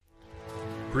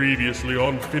Previously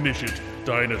on Finish It,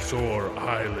 Dinosaur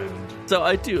Island. So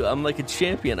I do. I'm like a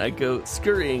champion. I go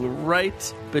scurrying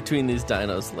right between these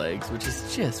dinos' legs, which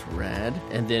is just rad.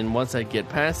 And then once I get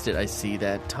past it, I see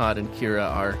that Todd and Kira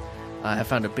are... have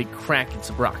found a big crack in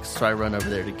some rocks, so I run over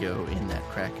there to go in that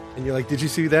crack. And you're like, did you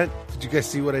see that? Did you guys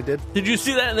see what I did? Did you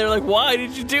see that? And they're like, why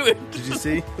did you do it? Did you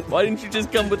see? Why didn't you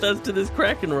just come with us to this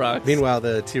crack in rocks? Meanwhile,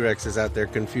 the T-Rex is out there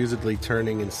confusedly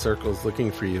turning in circles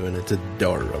looking for you, and it's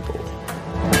adorable.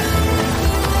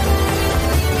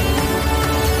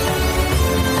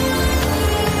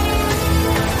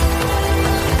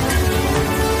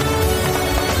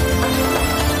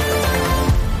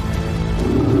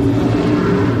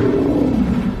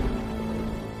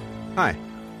 Hi,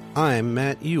 I'm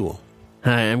Matt Ewell.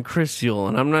 Hi, I'm Chris Yule,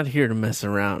 and I'm not here to mess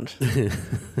around.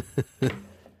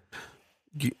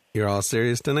 You're all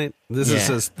serious tonight? This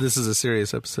is a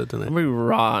serious episode tonight. I'm going to be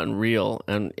raw and real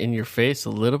and in your face a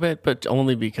little bit, but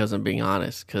only because I'm being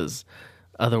honest, because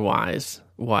otherwise,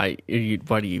 why do you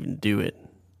even do it?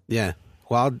 Yeah,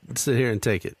 well, I'll sit here and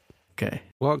take it. Okay.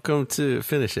 Welcome to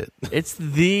Finish It. It's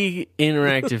the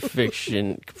interactive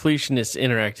fiction, completionist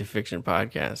interactive fiction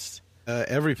podcast.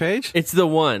 Every page? It's the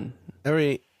one.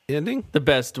 Every ending? The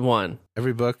best one.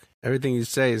 Every book? Everything you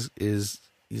say is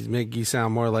make you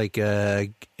sound more like a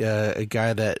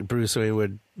guy that Bruce Wayne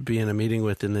would be in a meeting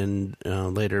with, and then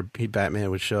later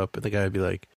Batman would show up, and the guy would be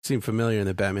like, seem familiar, and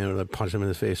the Batman would like, punch him in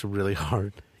the face really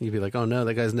hard. You'd be like, oh no,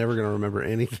 that guy's never going to remember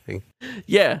anything.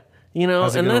 Yeah. You know,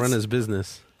 how's he going to run his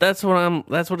business? That's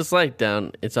what it's like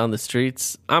down. It's on the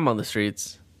streets. I'm on the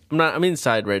streets. I'm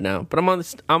inside right now, but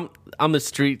I'm the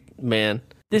street man.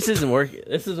 This isn't working.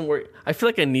 I feel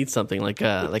like I need something like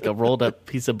a rolled up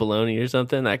piece of bologna or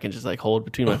something that I can just like hold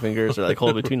between my fingers or like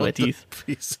hold between my teeth.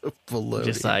 Piece of bologna.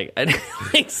 Just like I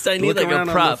need Look like a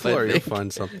prop. On the floor, you'll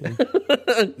find something.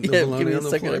 Yeah, give me a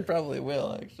second. Floor. I probably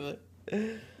will actually.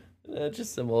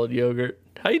 Just some old yogurt.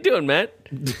 How you doing, Matt?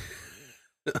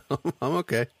 I'm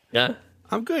okay. Yeah.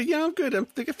 I'm good. Yeah, I'm good. I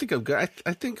think I'm good.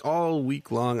 I think all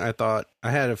week long I thought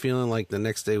I had a feeling like the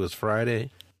next day was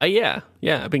Friday. Yeah.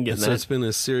 I've been getting that. So it's been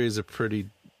a series of pretty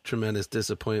tremendous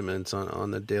disappointments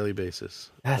on a daily basis.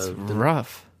 That's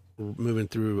rough. Moving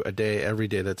through a day every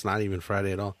day that's not even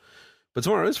Friday at all. But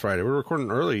tomorrow is Friday. We're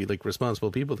recording early, like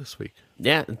responsible people this week.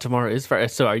 Yeah, tomorrow is Friday.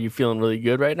 So are you feeling really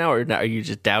good right now, or are you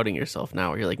just doubting yourself now?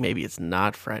 Where you're like, maybe it's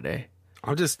not Friday.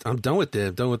 I'm done with it.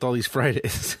 I'm done with all these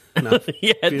Fridays. No,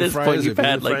 yeah, at this point you've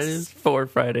had like Fridays. 4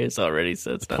 Fridays already,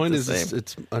 so it's not the same.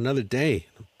 It's another day.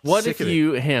 What if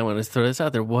you, hey, I want to throw this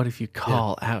out there. What if you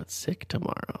call out sick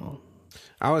tomorrow?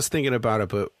 I was thinking about it,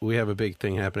 but we have a big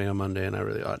thing happening on Monday, and I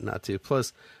really ought not to.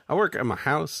 Plus, I work at my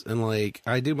house, and like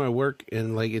I do my work,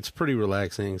 and like it's pretty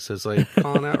relaxing. So it's like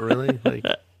calling out, really, like.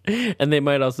 And they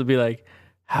might also be like,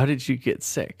 "How did you get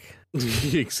sick?"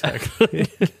 Exactly.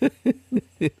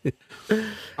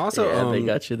 Also, yeah, they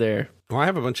got you there. Well, I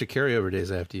have a bunch of carryover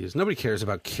days I have to use. Nobody cares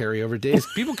about carryover days.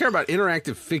 People care about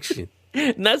interactive fiction.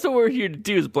 And that's what we're here to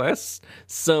do, is blast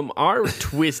our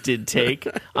twisted take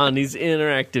on these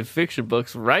interactive fiction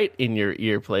books right in your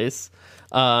ear place.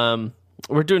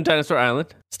 We're doing Dinosaur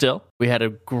Island still. We had a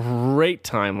great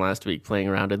time last week playing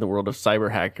around in the world of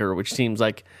Cyber Hacker, which seems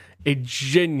like a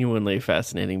genuinely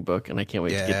fascinating book, and I can't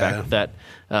wait to get back with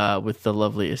that with the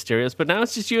lovely Asterios. But now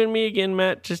it's just you and me again,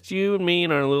 Matt. Just you and me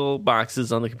in our little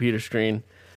boxes on the computer screen,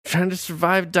 trying to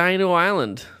survive Dino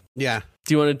Island. Yeah.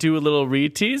 Do you want to do a little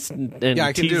re-tease and yeah,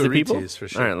 I can tease do the a people? Re-tease for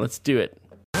sure. All right, let's do it.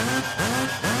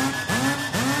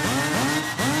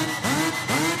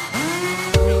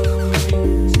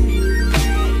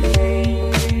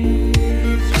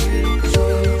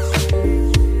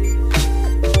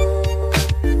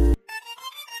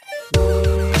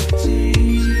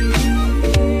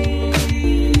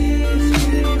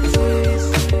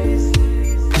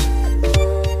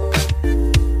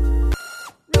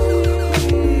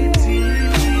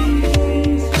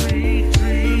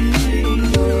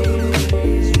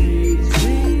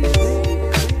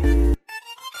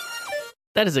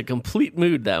 That is a complete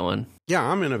mood, that one. Yeah,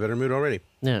 I'm in a better mood already.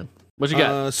 Yeah. What you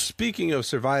got? Speaking of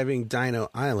surviving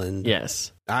Dino Island.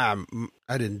 Yes. I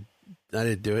didn't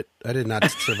do it. I did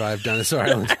not survive Dinosaur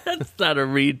Island. That's not a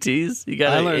re-tease. You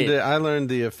got. I learned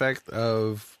the effect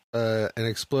of an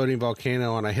exploding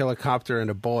volcano on a helicopter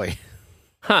and a boy.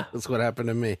 Huh. That's what happened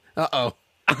to me. Uh-oh.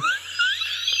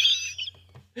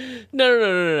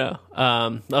 No.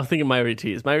 I was thinking my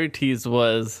re-tease. My re-tease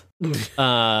was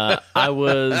I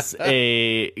was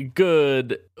a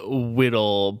good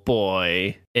whittle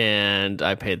boy, and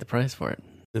I paid the price for it.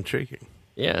 Intriguing.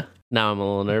 Yeah. Now I'm a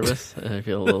little nervous. And I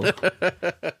feel a little...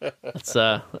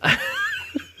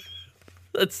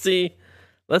 Let's see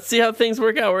Let's see how things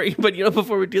work out. But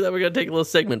before we do that, we're going to take a little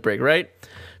segment break, right?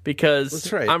 Because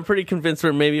That's right. I'm pretty convinced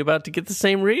we're maybe about to get the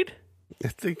same read. I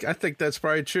think that's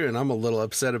probably true, and I'm a little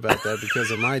upset about that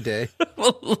because of my day. I'm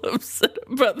a little upset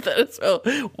about that as well.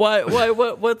 Why?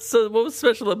 What was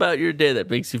special about your day that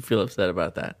makes you feel upset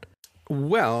about that?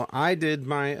 Well, I did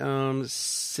my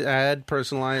sad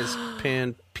personalized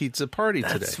pan pizza party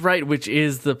today. That's right, which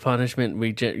is the punishment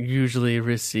we usually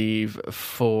receive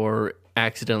for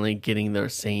accidentally getting the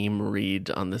same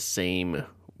read on the same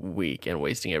week and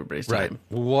wasting everybody's time.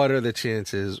 Right. What are the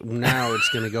chances? Now it's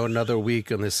going to go another week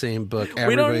on the same book.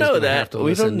 We don't know that. Have to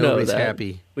We listen. don't know Nobody's that.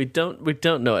 happy. We don't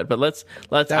know it. But let's.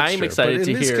 That's I'm true. excited but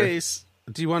to in this hear. case,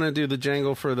 do you want to do the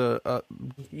jangle for the?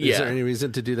 Yeah. Is there any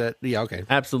reason to do that? Yeah. Okay.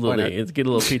 Absolutely. Let's get a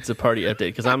little pizza party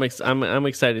update because I'm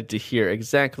excited to hear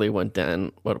exactly what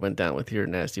went down with your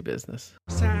nasty business.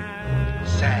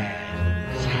 Sad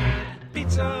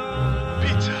pizza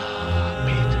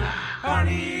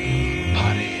party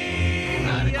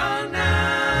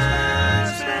announcement.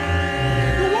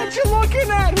 What you looking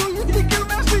at? Who you think you're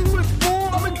messing with, fool?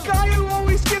 I'm a guy who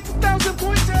always gets 1,000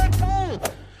 points at home.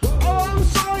 Oh, I'm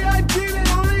sorry I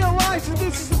didn't realize that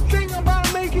this is the thing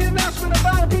about making an announcement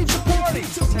about a pizza party.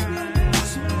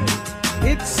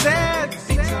 It's sad.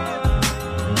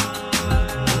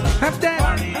 Have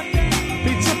that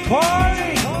pizza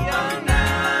party.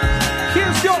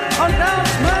 Here's your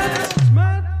announcement.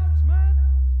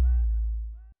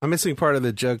 I'm missing part of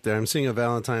the joke there. I'm seeing a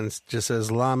Valentine that just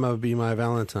says "Llama be my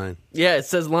Valentine." Yeah, it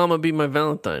says "Llama be my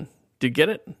Valentine." Do you get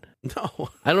it? No.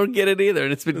 I don't get it either,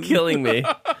 and it's been killing me.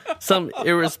 Some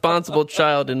irresponsible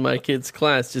child in my kid's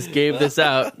class just gave this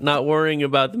out, not worrying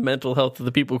about the mental health of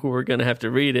the people who were going to have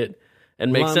to read it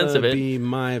and make sense of Llama it. be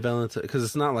my Valentine, because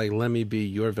it's not like "Let me be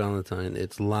your Valentine."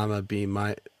 It's "Llama be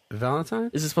my Valentine."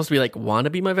 Is it supposed to be like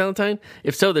 "Wanna be my Valentine"?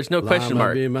 If so, there's no question Llama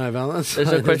mark. be my Valentine.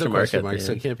 There's no question mark at the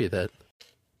so it end. can't be that.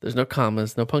 There's no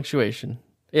commas, no punctuation.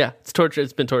 Yeah, it's torture.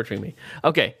 It's been torturing me.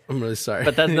 Okay, I'm really sorry.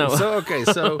 But that's not-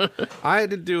 So I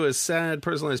had to do a sad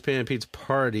personalized pan pizza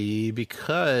party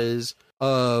because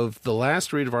of the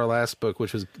last read of our last book,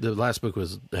 which was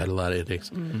had a lot of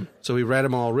endings. Mm-hmm. So we read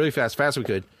them all really fast as we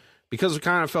could, because we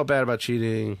kind of felt bad about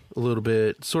cheating a little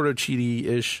bit, sort of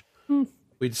cheaty-ish.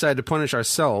 We decided to punish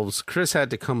ourselves. Chris had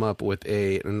to come up with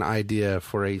an idea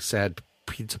for a sad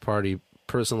pizza party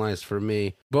personalized for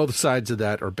me. Both sides of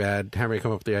that are bad. Having to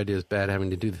come up with the idea is bad. Having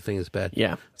to do the thing is bad.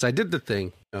 yeah. So I did the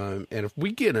thing. And if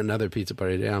we get another pizza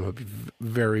party today, I'm going to be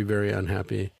very, very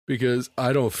unhappy because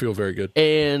I don't feel very good.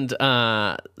 And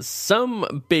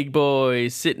some big boy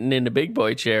sitting in the big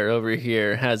boy chair over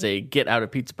here has a get out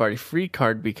of pizza party free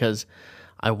card because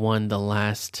I won the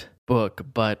last book,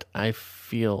 but I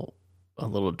feel a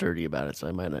little dirty about it, so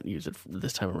I might not use it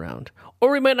this time around.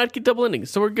 Or we might not get double endings,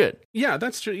 so we're good. Yeah,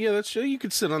 that's true. Yeah, that's true. You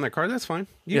could sit on that card. That's fine.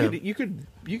 You could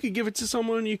give it to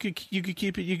someone. You could keep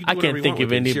it. You could. Do I whatever can't you think want of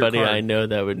with it. It's your anybody card. I know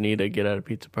that would need a get out of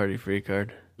pizza party free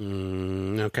card.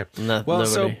 Okay. Nobody.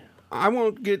 So I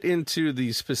won't get into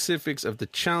the specifics of the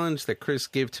challenge that Chris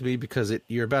gave to me because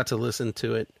you're about to listen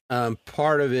to it.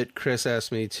 Part of it, Chris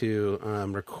asked me to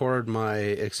record my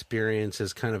experience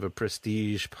as kind of a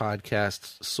prestige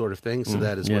podcast sort of thing. So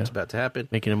that is yeah. what's about to happen.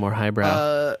 Making it more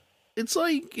highbrow. It's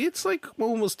like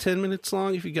almost 10 minutes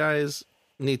long. If you guys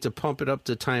need to pump it up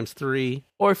to ×3.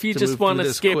 Or if you to just move want through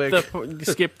to this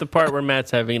skip the part where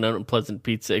Matt's having an unpleasant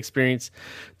pizza experience,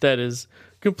 that is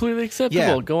completely acceptable.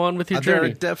 Yeah. Go on with your There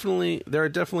journey. are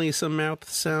definitely some mouth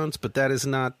sounds, but that is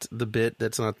not the bit.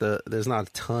 There's not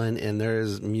a ton, and there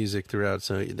is music throughout,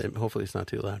 so hopefully it's not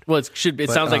too loud. Well, it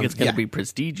sounds like it's going to yeah. be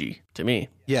prestige to me.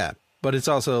 Yeah, but it's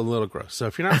also a little gross. So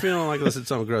if you're not feeling like this, it's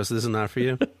something gross. This is not for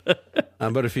you.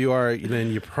 But if you are,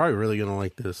 then you're probably really going to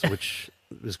like this, which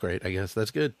is great. I guess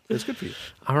that's good. That's good for you.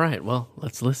 All right, well,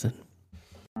 let's listen.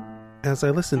 As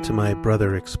I listened to my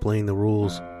brother explain the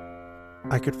rules,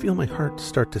 I could feel my heart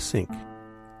start to sink.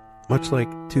 Much like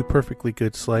two perfectly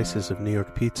good slices of New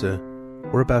York pizza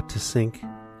were about to sink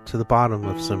to the bottom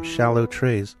of some shallow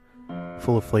trays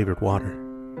full of flavored water.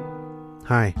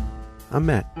 Hi, I'm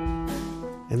Matt,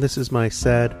 and this is my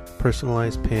sad,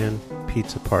 personalized pan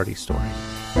pizza party story.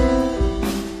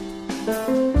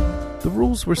 The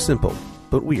rules were simple,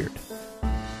 but weird.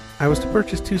 I was to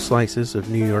purchase 2 slices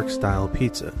of New York-style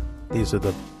pizza. These are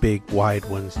the big, wide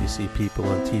ones you see people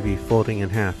on TV folding in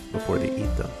half before they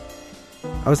eat them.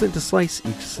 I was then to slice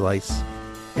each slice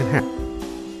in half,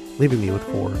 leaving me with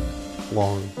 4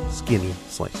 long, skinny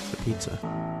slices of pizza.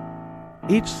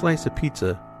 Each slice of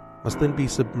pizza must then be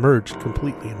submerged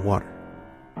completely in water.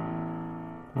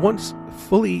 Once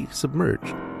fully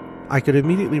submerged, I could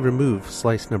immediately remove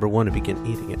slice number 1 and begin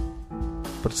eating it.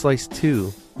 But slice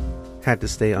 2 had to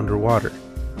stay underwater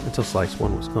until slice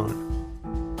 1 was gone.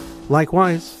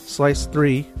 Likewise, slice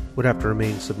 3 would have to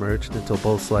remain submerged until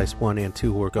both slice 1 and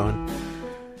 2 were gone.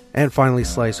 And finally,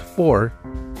 slice 4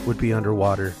 would be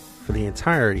underwater for the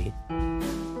entirety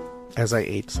as I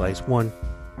ate slice 1,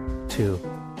 2,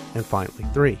 and finally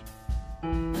 3.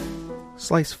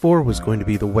 Slice 4 was going to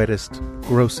be the wettest,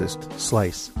 grossest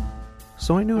slice,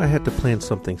 so I knew I had to plan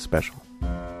something special.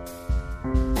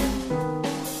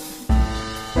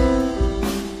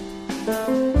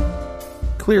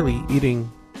 Clearly,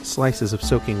 eating slices of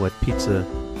soaking wet pizza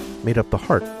made up the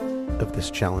heart of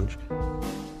this challenge,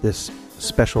 this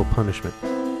special punishment.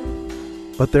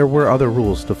 But there were other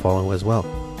rules to follow as well.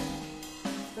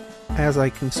 As I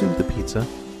consumed the pizza,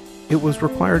 it was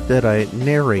required that I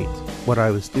narrate what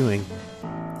I was doing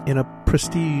in a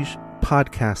prestige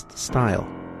podcast style.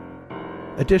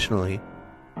 Additionally,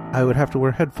 I would have to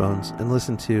wear headphones and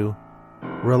listen to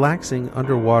relaxing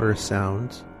underwater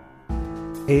sounds,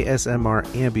 ASMR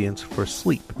ambience for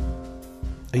sleep,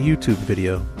 a YouTube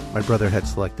video my brother had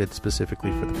selected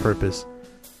specifically for the purpose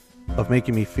of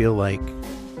making me feel like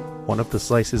one of the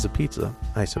slices of pizza,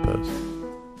 I suppose.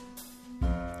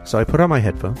 So I put on my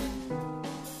headphones,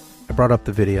 I brought up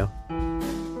the video,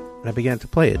 and I began to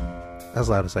play it as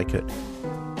loud as I could.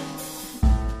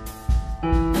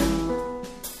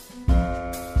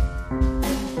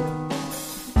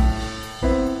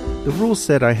 The rules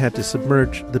said I had to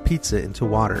submerge the pizza into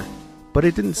water, but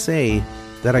it didn't say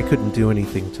that I couldn't do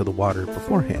anything to the water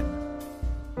beforehand.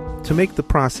 To make the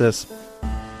process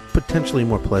potentially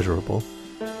more pleasurable,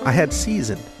 I had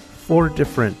seasoned 4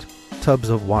 different tubs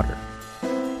of water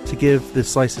to give the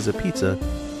slices of pizza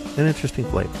an interesting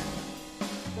flavor.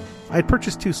 I had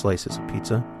purchased 2 slices of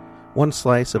pizza, 1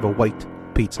 slice of a white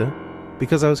pizza,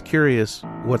 because I was curious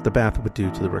what the bath would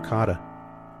do to the ricotta.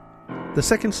 The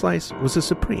second slice was a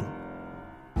supreme.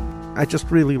 I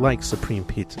just really like supreme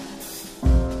pizza.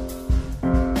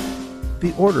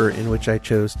 The order in which I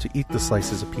chose to eat the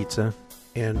slices of pizza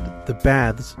and the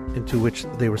baths into which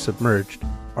they were submerged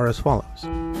are as follows.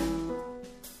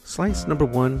 Slice number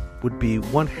 1 would be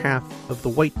 1/2 of the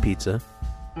white pizza,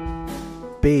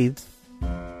 bathed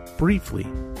briefly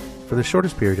for the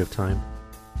shortest period of time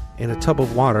in a tub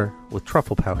of water with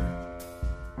truffle powder.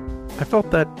 I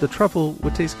felt that the truffle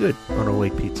would taste good on a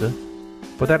white pizza,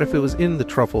 but that if it was in the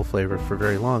truffle flavor for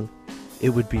very long, it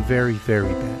would be very,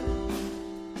 very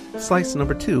bad. Slice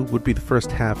number 2 would be the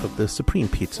first half of the supreme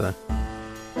pizza.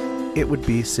 It would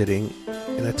be sitting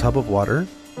in a tub of water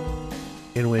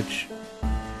in which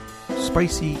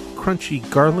spicy, crunchy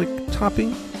garlic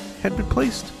topping had been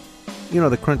placed. You know,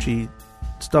 the crunchy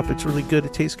stuff, it's really good,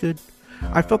 it tastes good.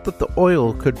 I felt that the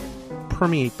oil could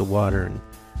permeate the water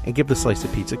and give the slice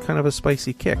of pizza kind of a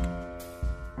spicy kick.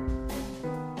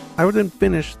 I would then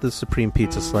finish the supreme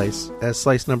pizza slice as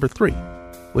slice number 3,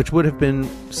 which would have been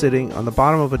sitting on the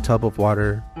bottom of a tub of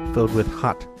water filled with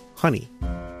hot honey.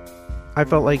 I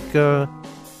felt like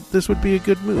this would be a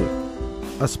good move.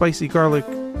 A spicy garlic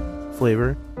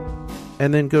flavor,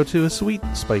 and then go to a sweet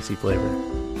spicy flavor.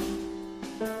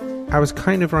 I was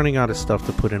kind of running out of stuff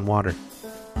to put in water.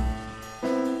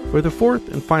 For the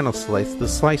 4th and final slice, the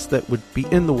slice that would be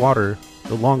in the water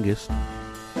the longest,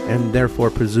 and therefore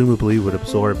presumably would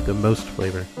absorb the most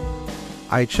flavor,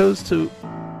 I chose to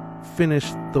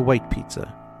finish the white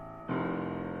pizza.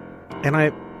 And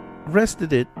I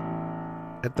rested it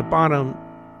at the bottom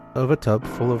of a tub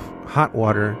full of hot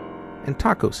water and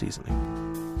taco seasoning.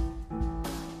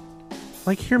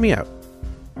 Like, hear me out.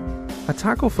 A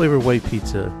taco flavored white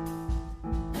pizza,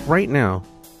 right now,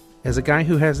 as a guy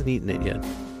who hasn't eaten it yet,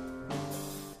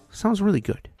 sounds really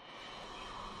good.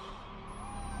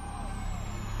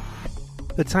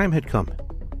 The time had come.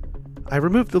 I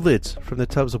removed the lids from the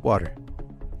tubs of water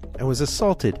and was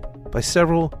assaulted by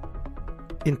several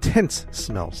intense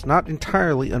smells, not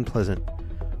entirely unpleasant,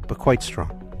 but quite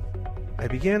strong. I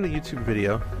began the YouTube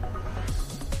video,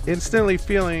 instantly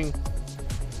feeling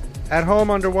at home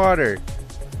underwater,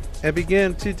 and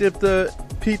began to dip the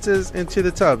pizzas into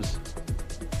the tubs.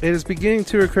 It is beginning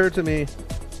to occur to me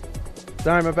that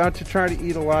I'm about to try to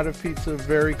eat a lot of pizza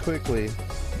very quickly,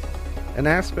 an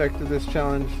aspect of this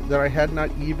challenge that I had not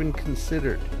even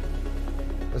considered.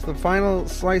 As the final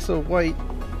slice of white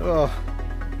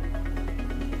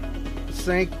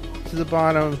sank to the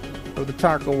bottom of the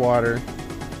taco water,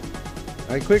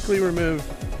 I quickly looked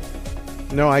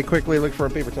for a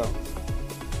paper towel.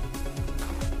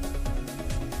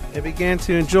 I began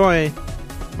to enjoy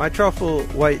my truffle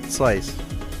white slice.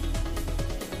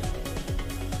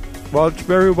 Well, it's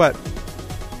very wet.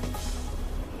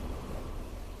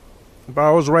 But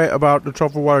I was right about the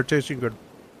truffle water tasting good.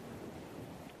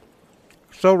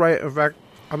 So right. In fact,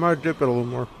 I'm going to dip it a little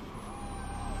more.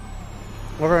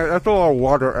 Okay, that's a lot of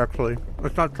water, actually.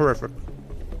 It's not terrific.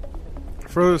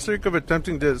 For the sake of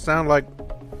attempting to sound like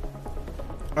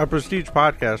a prestige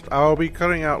podcast, I'll be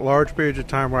cutting out large periods of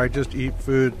time where I just eat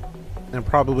food and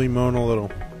probably moan a little.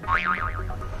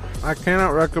 I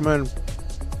cannot recommend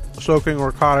soaking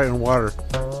ricotta in water.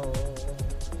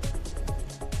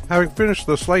 Having finished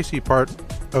the slicey part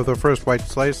of the first white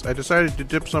slice, I decided to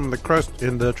dip some of the crust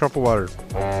in the truffle water.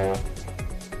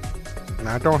 And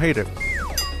I don't hate it.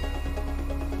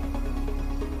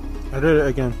 I did it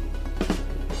again.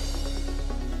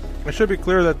 It should be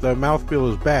clear that the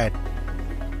mouthfeel is bad.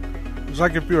 It's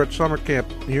like if you're at summer camp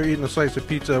and you're eating a slice of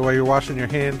pizza while you're washing your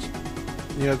hands.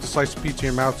 You have the slice of pizza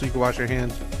in your mouth so you can wash your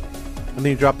hands. And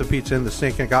then you drop the pizza in the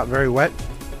sink and it got very wet.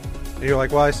 And you're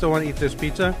like, well, I still want to eat this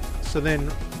pizza. So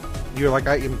then you're like,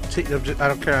 I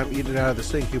don't care, I'm eating it out of the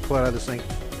sink. You pull it out of the sink.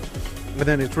 And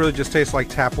then it really just tastes like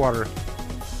tap water.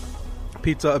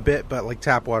 Pizza a bit, but like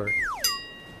tap water.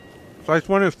 Slice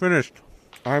 1 is finished.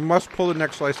 I must pull the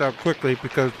next slice out quickly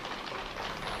because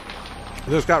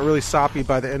this got really soppy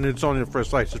by the end. It's only the first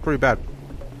slice. It's pretty bad.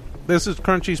 This is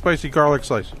crunchy, spicy garlic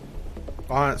slice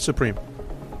on Supreme.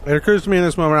 It occurs to me in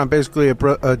this moment I'm basically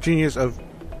a genius of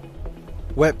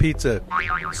wet pizza.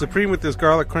 Supreme with this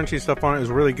garlic crunchy stuff on it is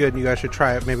really good, and you guys should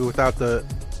try it, maybe without the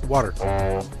water.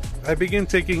 I begin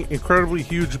taking incredibly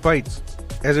huge bites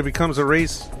as it becomes a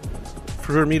race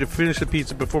for me to finish the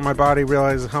pizza before my body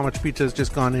realizes how much pizza has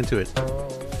just gone into it.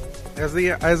 As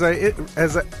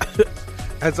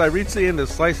I reach the end of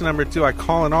slice number 2, I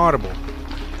call an audible.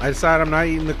 I decide I'm not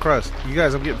eating the crust. You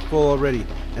guys, I'm getting full already.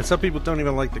 And some people don't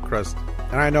even like the crust.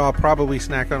 And I know I'll probably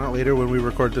snack on it later when we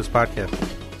record this podcast.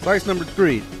 Slice number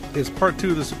 3 is part 2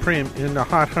 of the Supreme in the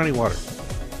hot honey water.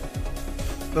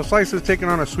 The slice has taken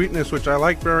on a sweetness which I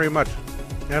like very much,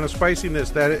 and a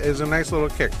spiciness that is a nice little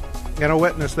kick, and a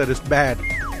wetness that is bad.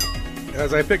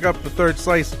 As I pick up the third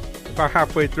slice, about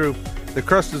halfway through, the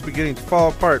crust is beginning to fall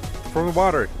apart from the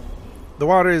water. The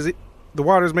water is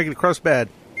making the crust bad.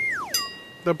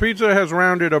 The pizza has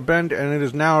rounded a bend, and it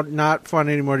is now not fun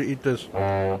anymore to eat this.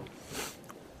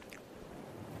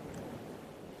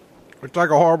 It's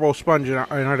like a horrible sponge, and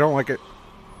I don't like it.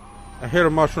 I hit a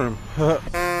mushroom.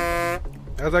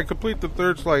 As I complete the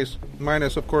third slice,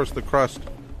 minus, of course, the crust,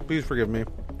 please forgive me,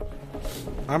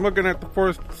 I'm looking at the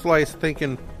fourth slice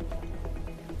thinking,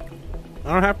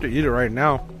 I don't have to eat it right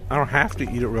now. I don't have to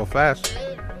eat it real fast.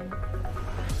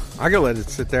 I can let it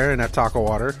sit there in that taco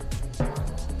water.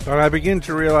 But I begin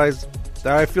to realize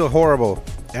that I feel horrible,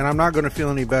 and I'm not going to feel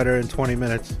any better in 20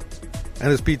 minutes.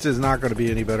 And this pizza is not going to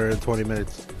be any better in 20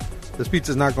 minutes. This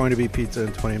pizza is not going to be pizza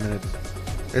in 20 minutes.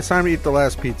 It's time to eat the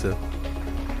last pizza.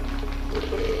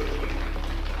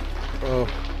 Oh.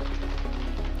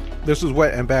 This is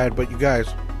wet and bad, but you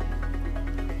guys,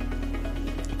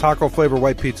 taco flavor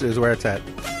white pizza is where it's at.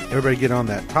 Everybody get on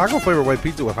that. Taco flavor white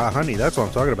pizza with hot honey, that's what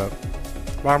I'm talking about.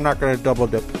 But I'm not going to double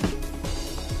dip.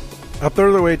 A third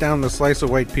of the way down the slice of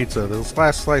white pizza, this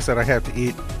last slice that I have to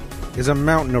eat is a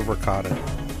mountain of ricotta.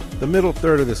 The middle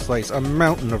third of this slice, a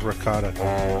mountain of ricotta.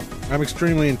 I'm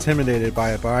extremely intimidated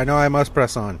by it, but I know I must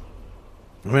press on.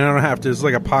 I mean, I don't have to. This is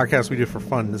like a podcast we do for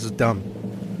fun. This is dumb.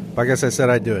 But I guess I said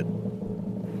I'd do it.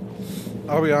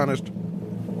 I'll be honest.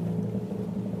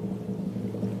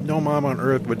 No mom on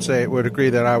earth would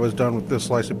agree that I was done with this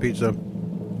slice of pizza.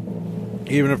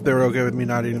 Even if they were okay with me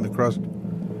not eating the crust.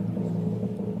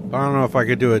 I don't know if I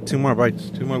could do it. 2 more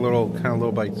bites. 2 more little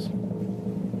bites.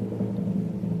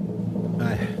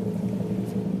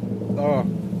 Oh.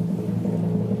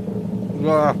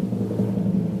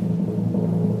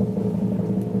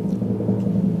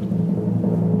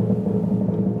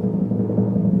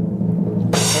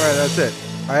 Alright, that's it.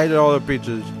 I ate all the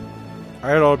pizzas.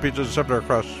 I ate all the pizzas except their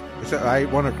crust. Except I ate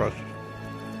one of the crust.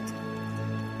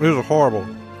 It was horrible.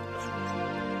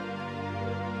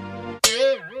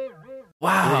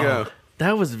 Wow. There you go.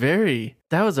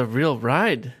 That was a real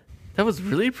ride. That was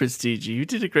really prestige. You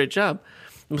did a great job.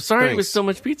 I'm sorry Thanks. it was so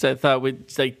much pizza. I thought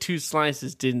with like 2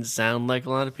 slices didn't sound like a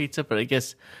lot of pizza, but I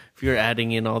guess if you're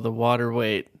adding in all the water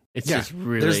weight, it's just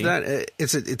really... There's that.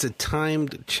 It's a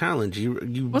timed challenge.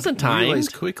 You wasn't timed. realize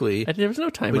quickly. There was no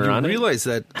timer But you on realize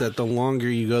that the longer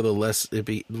you go, the less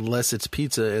it's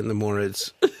pizza, and the more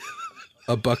it's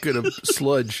a bucket of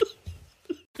sludge.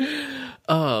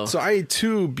 Oh. So I ate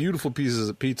 2 beautiful pieces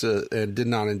of pizza and did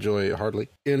not enjoy hardly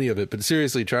any of it. But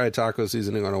seriously, try a taco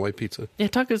seasoning on a white pizza. Yeah,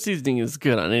 taco seasoning is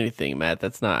good on anything, Matt.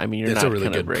 That's not... I mean, you're That's not a really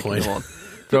kind of good breaking point. the wall.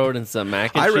 Throw it in some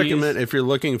mac and I cheese. recommend, if you're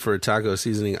looking for a taco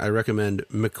seasoning, I recommend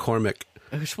McCormick.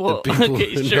 Well, The people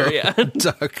okay, who sure, know yeah.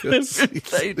 taco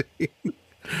seasoning.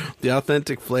 The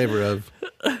authentic flavor of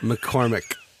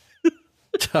McCormick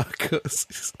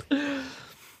tacos.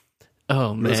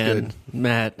 Oh, was man. good.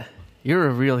 Matt, you're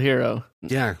a real hero.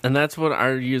 Yeah. And that's what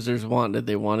our users wanted.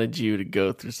 They wanted you to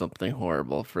go through something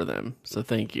horrible for them. So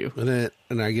thank you.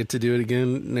 And I get to do it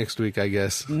again next week, I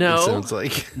guess. No. It sounds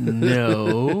like.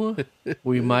 No.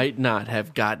 We might not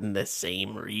have gotten the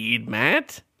same read,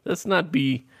 Matt. Let's not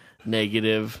be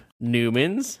negative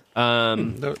Newmans.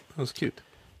 That was cute.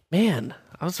 Man,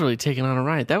 I was really taken on a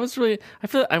ride. That was really.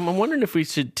 I'm wondering if we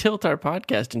should tilt our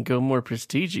podcast and go more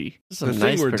prestige-y. The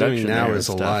thing we're doing now is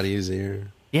a lot easier.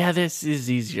 Yeah, this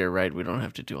is easier, right? We don't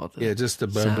have to do all the just the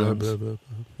blah, blah, blah, blah, blah.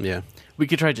 Yeah. We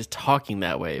could try just talking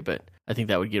that way, but I think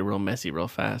that would get real messy real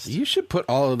fast. You should put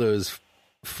all of those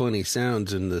funny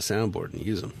sounds in the soundboard and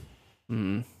use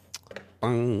them.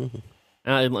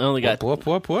 I only got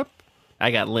Whoop.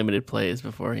 I got limited plays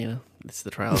before, it's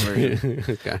the trial version.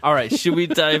 Okay. All right, should we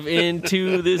dive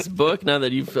into this book now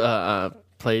that you've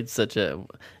played such a...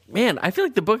 Man, I feel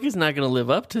like the book is not going to live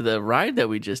up to the ride that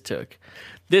we just took.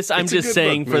 I'm It's a just good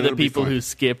saying book, for man. the It'll be people fun. who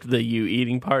skipped the you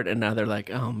eating part, and now they're like,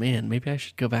 oh man, maybe I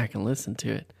should go back and listen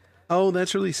to it. Oh,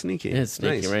 that's really sneaky. It's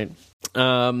sneaky, Nice. right?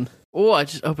 I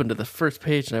just opened to the first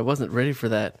page, and I wasn't ready for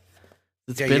that.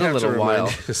 It's Yeah, been you a have to little remind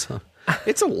while. yourself.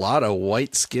 It's a lot of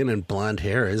white skin and blonde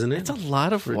hair, isn't it? It's a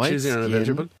lot of For white choosing an adventure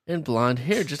skin book? and blonde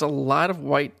hair. Just a lot of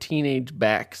white teenage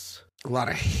backs A lot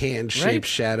of hand-shaped Right.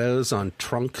 shadows on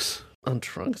trunks. on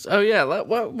trunks. Oh yeah,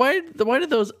 why do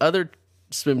those other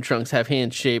swim trunks have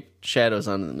hand-shaped shadows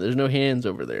on them? There's no hands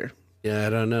over there. Yeah, I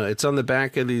don't know. It's on the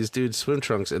back of these dudes' swim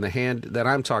trunks, and the hand that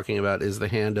I'm talking about is the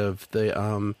hand of the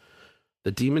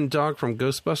demon dog from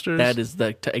Ghostbusters. That is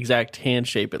the exact hand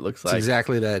shape it looks It's like.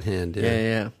 exactly that hand. Yeah.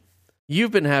 Yeah.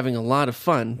 You've been having a lot of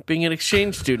fun being an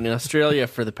exchange student in Australia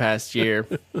for the past year.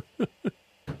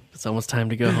 It's almost time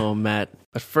to go home, Matt.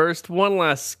 But first, one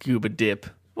last scuba dip.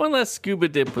 One last scuba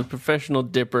dip with professional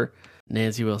dipper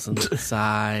Nancy Wilson,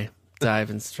 dive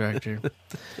instructor.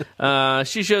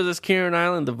 She shows us Kieran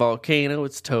Island, the volcano.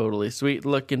 It's totally sweet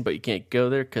looking, but you can't go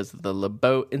there because the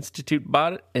LeBeau Institute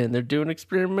bought it, and they're doing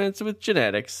experiments with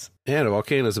genetics. Yeah, the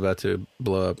volcano's about to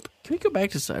blow up. Can we go back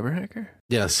to Cyberhacker?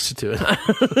 Yes, to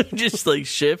it. Just like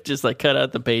shift, just like cut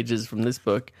out the pages from this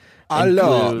book.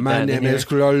 Hello, Include my that in name here. is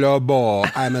Lobo.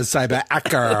 I'm a cyber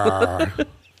hacker.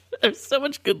 There's so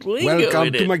much good lingo Welcome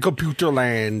in to it. my computer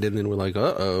land. And then we're like,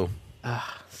 uh-oh.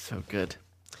 So good.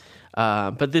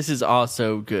 But this is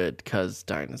also good because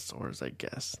dinosaurs, I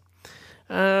guess.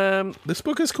 This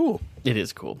book is cool. It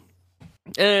is cool.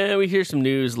 We hear some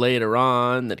news later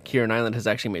on that Kieran Island has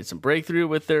actually made some breakthrough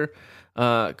with their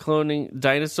cloning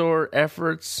dinosaur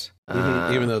efforts.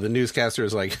 Even though the newscaster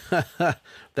is like,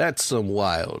 that's some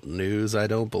wild news, I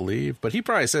don't believe. But he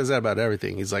probably says that about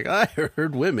everything. He's like, I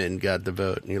heard women got the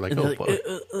vote. And you're like, oh,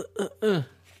 boy.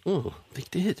 Oh, they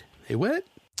did. They what?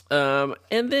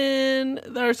 And then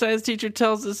our science teacher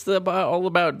tells us all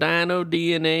about dino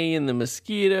DNA and the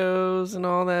mosquitoes and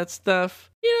all that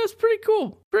stuff. It's pretty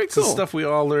cool. Pretty It's cool. the stuff we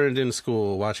all learned in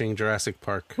school watching Jurassic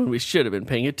Park. When we should have been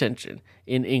paying attention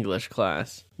in English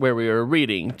class, where we were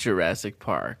reading Jurassic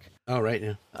Park. Oh, right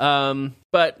now.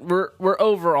 But we're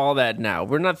over all that now.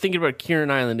 We're not thinking about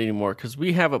Kieran Island anymore because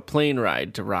we have a plane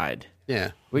ride to ride.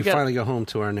 Yeah. We We got- finally go home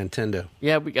to our Nintendo.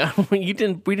 Yeah, we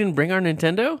didn't bring our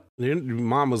Nintendo? Your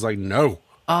mom was like, no.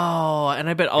 Oh, and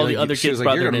I bet all the other She kids was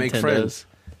brought like, you're their going to make Nintendos. friends.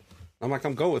 I'm like,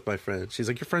 I'm going with my friends. She's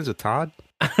like, you're friends with Todd?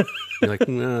 You're like,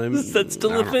 no. Is that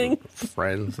still a thing?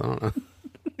 Friends. I don't know.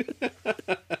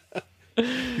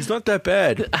 He's not that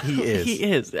bad. He is. He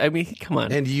is. I mean, come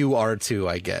on. And you are too,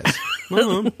 I guess.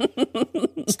 Mom,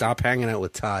 stop hanging out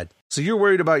with Todd. So you're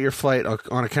worried about your flight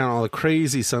on account of all the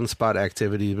crazy sunspot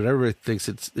activity, but everybody thinks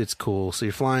it's cool. So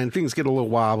you're flying, things get a little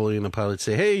wobbly, and the pilots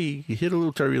say, hey, you hit a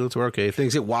little turbulence, we're okay. If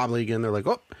things get wobbly again, they're like,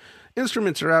 oh,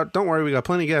 instruments are out. Don't worry, we got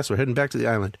plenty of gas. We're heading back to the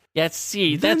island. Yeah,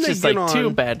 see, Then that's they just get like two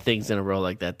on- bad things in a row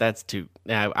like that. That's too...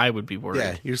 I would be worried.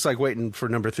 Yeah, you're just like waiting for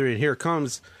number 3, and here it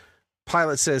comes.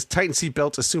 Pilot says, tighten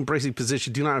seatbelts, assume bracing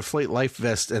position, do not inflate life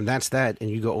vest, and that's that. And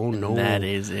you go, oh no. That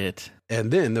is it.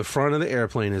 And then the front of the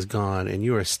airplane is gone, and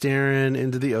you are staring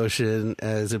into the ocean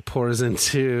as it pours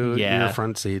into Yeah. your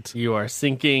front seats. You are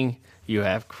sinking. You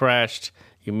have crashed.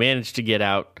 You managed to get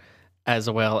out, as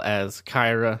well as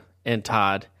Kyra and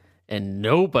Todd and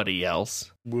nobody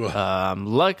else.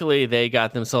 Luckily, they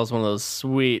got themselves one of those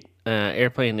sweet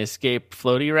airplane escape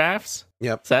floaty rafts.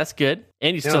 Yep. So that's good.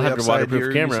 And you still On the have your upside, waterproof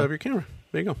you camera, still have your camera.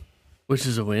 There you go. which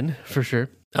is a win for sure.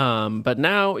 But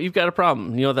now you've got a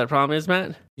problem. You know what that problem is,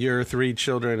 Matt? Your 3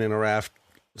 children in a raft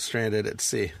stranded at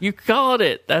sea. You called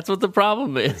it. That's what the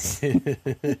problem is.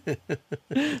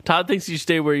 Todd thinks you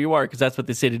stay where you are because that's what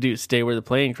they say to do. Stay where the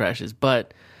plane crashes.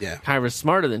 But Yeah. Kyra's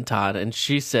smarter than Todd, and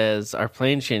she says our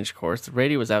plane changed course. The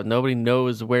radio was out. Nobody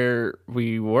knows where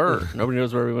we were. Nobody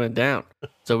knows where we went down.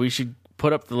 So we should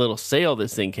put up the little sail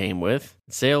this thing came with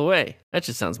and sail away. That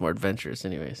just sounds more adventurous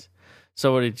anyways.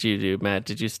 So what did you do, Matt?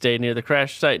 Did you stay near the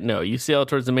crash site? No, you sailed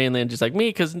towards the mainland just like me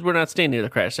because we're not staying near the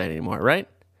crash site anymore, right?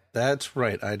 That's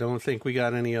right. I don't think we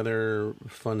got any other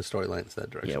fun storylines that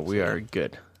direction. Yeah, we are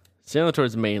good. Sailing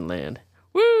towards the mainland.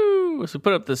 Woo! So we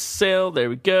put up the sail. There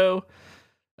we go.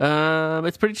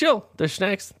 It's pretty chill. There's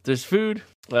snacks. There's food.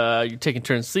 You're taking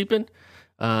turns sleeping.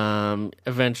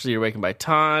 Eventually, you're wakened by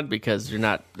Todd because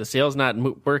the sail's not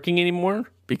working anymore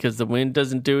because the wind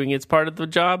doesn't doing its part of the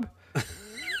job.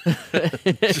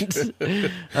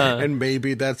 And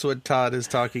maybe that's what Todd is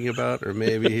talking about, or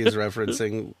maybe he's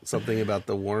referencing something about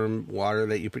the warm water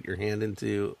that you put your hand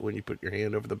into when you put your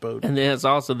hand over the boat. And there's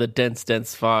also the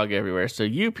dense fog everywhere. So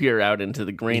you peer out into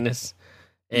the grayness,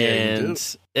 Yeah, you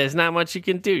and there's not much you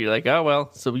can do. You're like, oh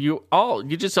well. So you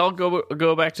just all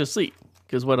go back to sleep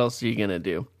because what else are you gonna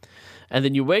do? And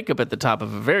then you wake up at the top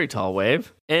of a very tall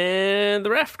wave, and the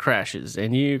raft crashes,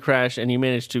 and you crash, and you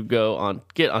manage to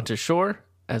get onto shore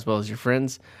as well as your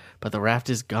friends. But the raft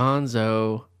is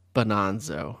Gonzo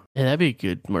Bonanzo. Yeah, that'd be a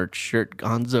good merch shirt,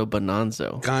 Gonzo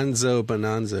Bonanzo. Gonzo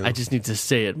Bonanzo. I just need to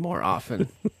say it more often.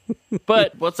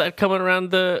 But what's that coming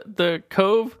around the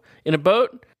cove in a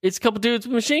boat? It's a couple dudes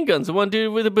with machine guns and one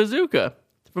dude with a bazooka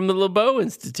from the LeBeau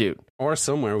Institute. Or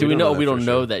somewhere. Do we know? We don't for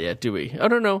know sure. that yet, do we? I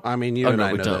don't know. I mean, you and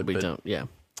I we know don't. that, We but- don't. Yeah.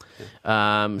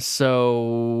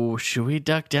 So should we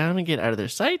duck down and get out of their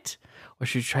sight, or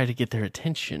should we try to get their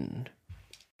attention?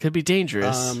 Could be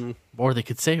dangerous, or they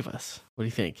could save us. What do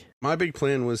you think? My big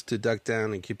plan was to duck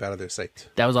down and keep out of their sight.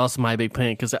 That was also my big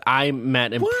plan because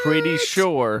Matt, am pretty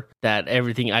sure that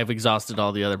I've exhausted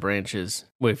all the other branches.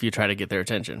 If you try to get their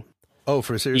attention, Oh,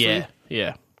 for seriously?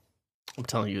 yeah. I'm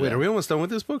telling you. Wait, that. are we almost done with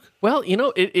this book? Well,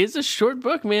 it is a short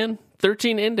book, man.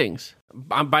 13 endings.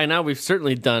 By now, we've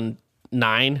certainly done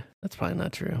 9. That's probably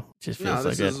not true. It just feels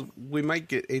like it. We might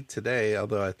get 8 today,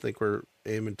 although I think we're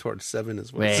aiming towards 7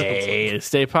 as well. Wait,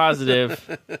 stay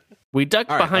positive. We duck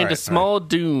behind a small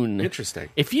dune. Interesting.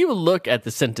 If you look at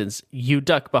the sentence, you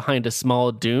duck behind a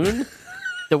small dune,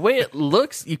 the way it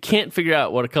looks, you can't figure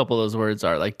out what a couple of those words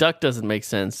are. Like duck doesn't make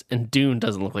sense, and dune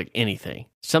doesn't look like anything.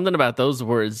 Something about those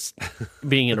words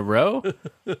being in a row just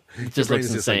looks Just like,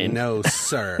 insane. no,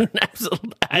 sir.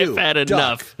 Absolutely. I've You had duck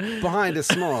enough. behind a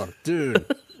small dude.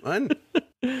 What?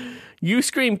 You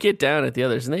scream, get down at the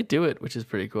others, and they do it, which is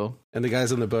pretty cool. And the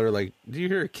guys on the boat are like, do you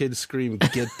hear a kid scream,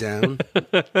 get down?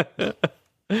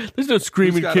 There's no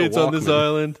screaming got a kids on this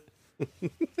Walkman?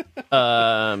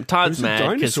 island. Todd's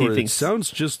mad because he sounds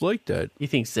just like that.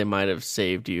 thinks they might have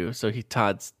saved you. So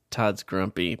Todd's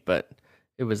grumpy, but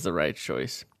it was the right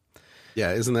choice.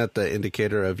 Yeah, isn't that the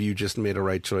indicator of you just made a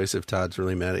right choice if Todd's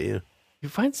really mad at you? You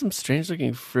find some strange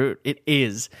looking fruit. It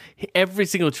is. Every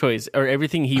single choice or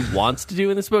everything he wants to do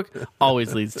in this book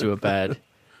always leads to a bad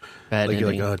Like ending.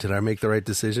 you're like, oh, did I make the right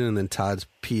decision? And then Todd's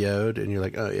PO'd, and you're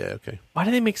like, oh yeah, okay. Why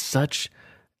do they make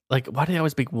why do they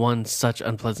always make one such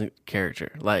unpleasant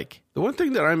character? Like, The one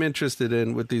thing that I'm interested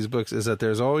in with these books is that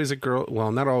there's always a girl,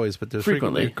 well, not always, but there's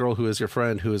frequently a girl who is your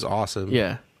friend who is awesome.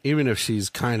 yeah, Even if she's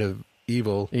kind of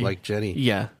evil, like Jenny.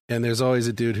 yeah. And there's always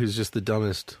a dude who's just the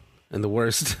dumbest and the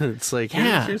worst. It's like,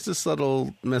 Yeah. here's the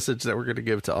subtle message that we're going to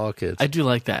give to all kids. I do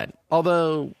like that.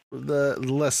 Although the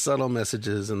less subtle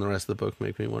messages in the rest of the book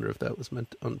make me wonder if that was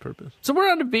meant on purpose. So we're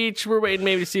on the beach. We're waiting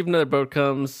maybe to see if another boat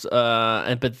comes.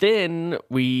 But then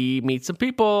we meet some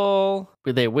people.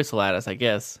 They whistle at us, I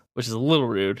guess, which is a little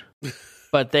rude.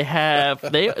 But they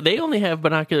only have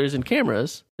binoculars and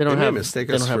cameras. They don't have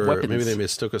weapons. Maybe they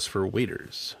mistook us for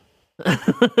waiters.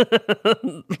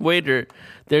 Waiter,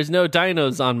 there's no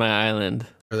dinos on my island.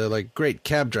 Or they're like, great,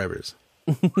 cab drivers.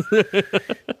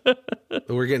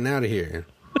 We're getting out of here.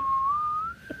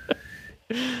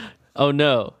 Oh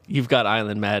no, you've got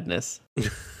island madness.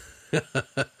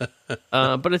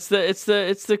 But it's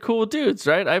the cool dudes,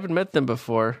 right? I haven't met them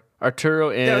before. Arturo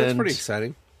and Yeah, that's pretty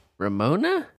exciting.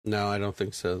 Ramona? No, I don't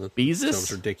think so. That Beezus?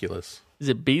 sounds ridiculous. Is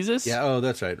it Beezus? Yeah, oh,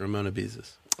 that's right. Ramona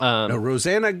Beezus. No,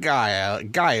 Rosanna Gallo.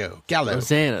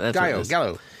 Rosanna, that's what it is.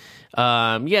 Gallo.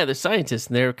 Yeah, they're scientists,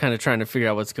 and they're kind of trying to figure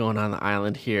out what's going on the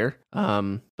island here.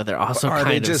 But they're also Are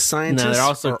they just scientists, No, they're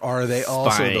also or are they also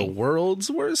the spying. world's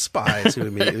worst spies who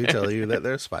immediately tell you that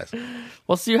they're spies?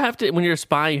 Well, so you have to, when you're a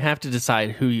spy, you have to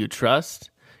decide who you trust,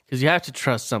 because you have to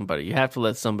trust somebody. You have to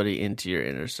let somebody into your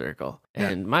inner circle,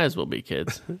 and might as well be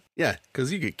kids. Yeah,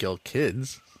 because you could kill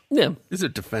kids. Yeah. These are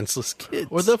defenseless kids.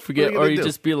 Or they'll forget, What are or gonna you do?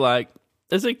 just be like,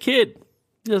 there's a kid.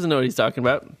 He doesn't know what he's talking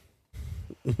about.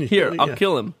 Here, I'll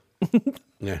kill him.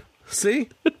 Yeah. See?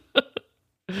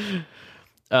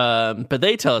 But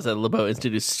they tell us that LeBeau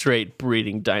Institute is straight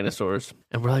breeding dinosaurs.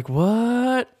 And we're like,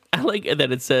 what? I like it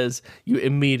that it says you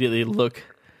immediately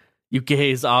you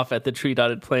gaze off at the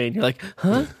tree-dotted plain. You're like,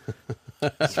 huh?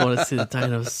 I just want to see the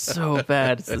dinos so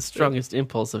bad. It's the strongest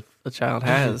impulse a child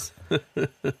has.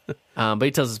 But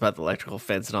he tells us about the electrical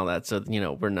fence and all that, so,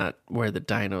 we're not where the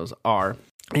dinos are.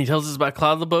 And he tells us about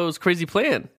Claude LeBeau's crazy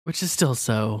plan, which is still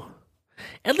so...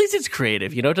 At least it's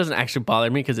creative. It doesn't actually bother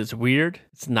me because it's weird.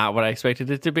 It's not what I expected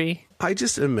it to be. I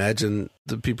just imagine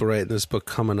the people writing this book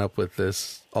coming up with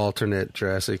this alternate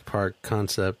Jurassic Park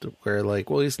concept where,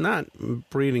 he's not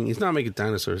breeding, he's not making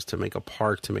dinosaurs to make a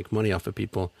park to make money off of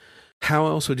people. How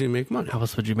else would you make money? How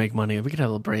else would you make money? We could have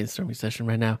a little brainstorming session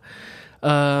right now.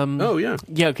 Oh, yeah.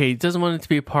 Yeah, okay. He doesn't want it to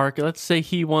be a park. Let's say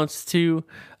he wants to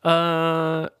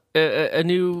a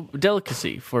new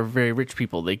delicacy for very rich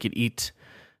people. They could eat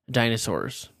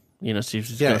dinosaurs. So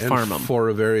he's going to farm them. For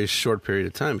a very short period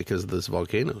of time because of this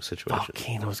volcano situation.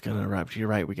 Volcano's going to erupt. You're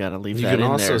right. We got to leave You that in there.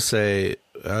 can also say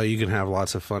you can have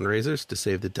lots of fundraisers to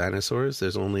save the dinosaurs.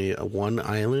 There's only one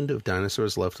island of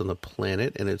dinosaurs left on the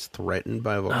planet, and it's threatened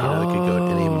by a volcano that could go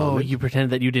at any moment. You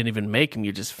pretend that you didn't even make them.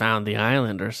 You just found the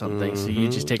island or something. So you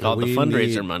just take all the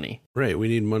fundraiser money. Right. We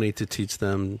need money to teach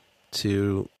them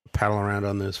to paddle around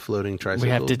on those floating tricycle We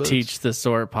have to boats. teach the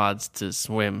sauropods to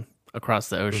swim across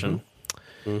the ocean.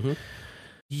 Mm-hmm.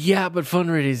 Yeah, but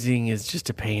fundraising is just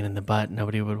a pain in the butt.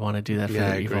 Nobody would want to do that for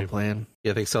their evil plan.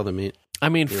 Yeah, they sell the meat. I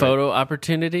mean, photo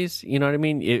opportunities. You know what I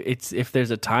mean? It's if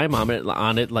there's a time on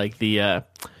it, like the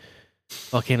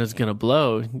volcano's gonna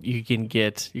blow, you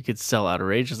could sell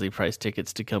outrageously priced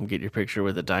tickets to come get your picture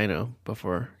with a dino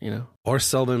before Or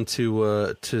sell them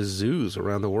to zoos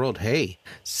around the world. Hey,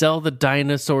 sell the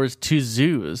dinosaurs to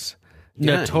zoos.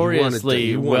 Yeah, Notoriously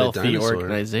you want a wealthy dinosaur.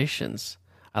 organizations.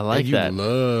 I like and you that.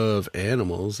 love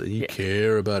animals and you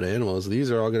care about animals.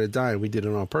 These are all going to die, and we did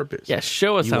it on purpose. Yeah,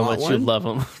 show us You how want much you one? love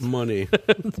them. Money.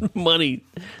 Money.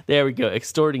 There we go.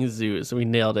 Extorting zoos. We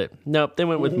nailed it. Nope, they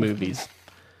went with movies.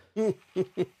 And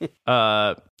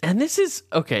this is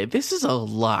a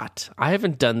lot. I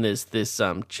haven't done this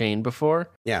chain before.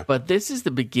 Yeah. But this is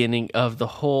the beginning of the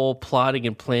whole plotting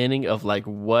and planning of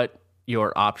what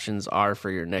your options are for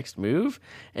your next move.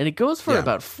 And it goes for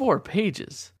about 4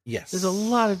 pages. Yes. There's a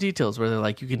lot of details where they're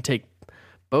like, you can take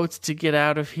boats to get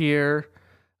out of here.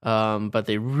 But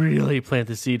they really plant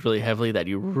the seed really heavily that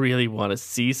you really want to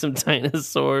see some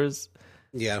dinosaurs.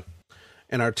 Yeah.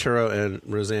 And Arturo and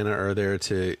Rosanna are there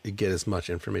to get as much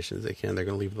information as they can. They're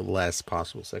going to leave the last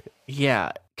possible second.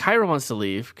 Yeah. Kyra wants to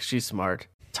leave because she's smart.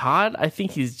 Todd, I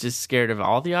think he's just scared of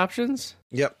all the options.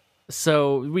 Yep.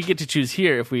 So we get to choose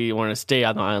here if we want to stay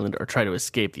on the island or try to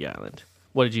escape the island.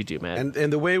 What did you do, Matt?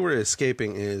 And the way we're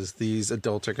escaping is these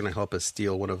adults are going to help us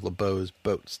steal one of LeBeau's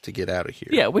boats to get out of here.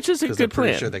 Yeah, which is a 'Cause good they're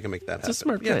pretty plan. sure they can make that happen. It's a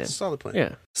smart Yeah, plan. it's a solid plan.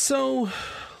 Yeah. So,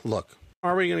 look,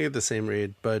 are we going to get the same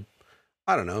read? But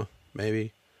I don't know.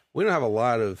 Maybe. We don't have a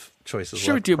lot of choices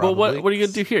Sure we left, do, but what probably. are you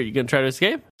going to do here? You going to try to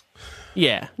escape?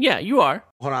 Yeah, you are.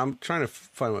 Hold on, I'm trying to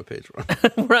find what page we're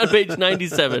on. We're on page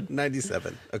 97.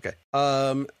 97. Okay.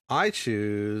 I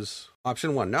choose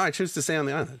option 1. No, I choose to stay on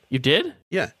the island. You did?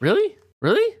 Yeah. Really?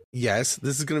 Really? Yes,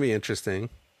 this is going to be interesting.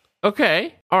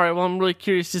 Okay. All right, well, I'm really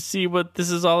curious to see what this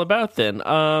is all about then.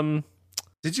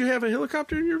 Did you have a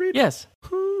helicopter in your read? Yes.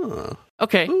 Huh.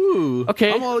 Okay. Ooh.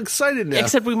 Okay. I'm all excited now.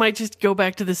 Except we might just go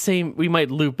back to we might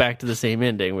loop back to the same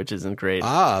ending, which isn't great.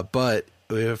 But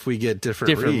if we get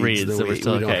different reads, then then we're we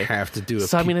still don't okay. have to do a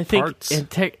So I mean, I think parts. I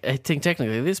think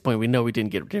technically at this point we know we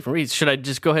didn't get different reads. Should I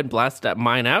just go ahead and blast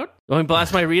mine out? You want me to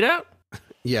blast my read out?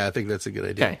 Yeah, I think that's a good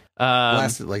idea. Okay.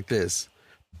 Blast it like this.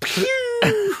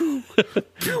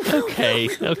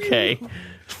 Okay.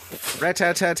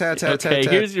 Rat-tat-tat-tat-tat-tat. Okay.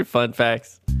 Here's your fun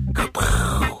facts.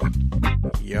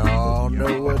 Y'all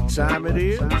know what time it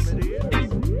is? That's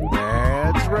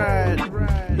right.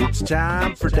 It's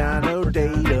time for Dino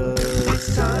Data.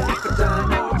 It's time for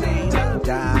Dino Data.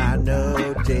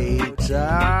 Dino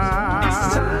Data.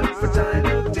 It's time for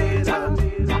Dino Data.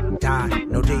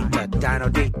 Dino Data. Dino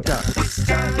Data. It's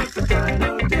time for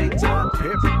Dino Data.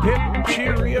 Hip, hip,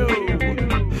 cheerio.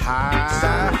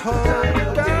 Hi, ho,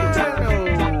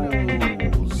 dinos.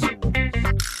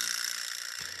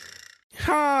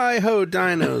 Hi ho,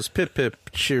 dinos! Pip pip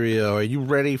cheerio! Are you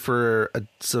ready for a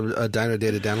Dino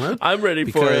Data download? I'm ready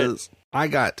for it. Because I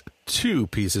got 2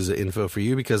 pieces of info for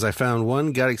you because I found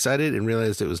one, got excited, and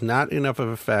realized it was not enough of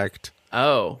a fact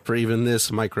Oh. for even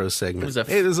this micro segment. Was it-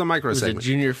 Hey, this is a micro Was it segment.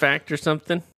 Junior Fact or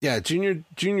something? Yeah,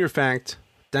 Junior Fact,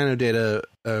 Dino Data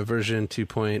version 2.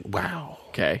 Wow.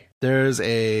 Okay. There's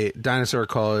a dinosaur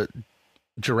called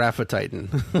Giraffe Titan.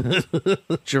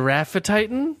 Giraffe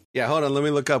Titan? Yeah, hold on. Let me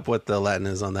look up what the Latin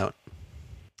is on that one.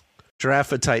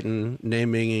 Giraffe Titan,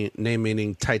 name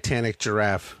meaning Titanic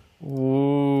giraffe.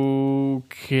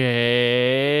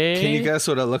 Okay. Can you guess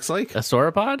what it looks like? A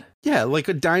sauropod? Yeah, like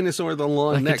a dinosaur with a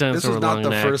long Like a neck. This dinosaur was with not long the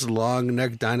neck. first long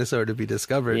neck dinosaur to be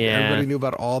discovered. Yeah. Everybody knew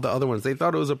about all the other ones. They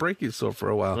thought it was a brachiosaur for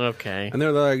a while. Okay. And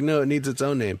they're like, no, it needs its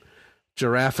own name.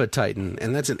 Giraffe Titan.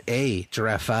 And that's an A,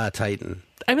 Giraffe Titan.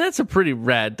 I mean, that's a pretty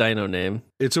rad dino name.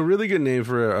 It's a really good name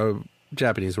for a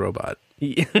Japanese robot.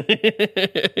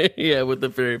 Yeah, with a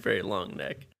very, very long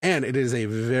neck. And it is a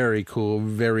very cool,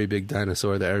 very big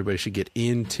dinosaur that everybody should get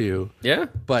into. Yeah?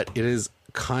 But it is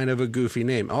kind of a goofy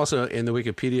name. Also, in the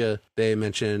Wikipedia, they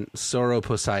mention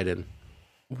Sauroposeidon,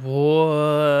 What?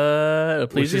 A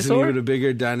which is an even plesiosaur? a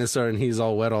bigger dinosaur, and he's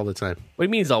all wet all the time. What do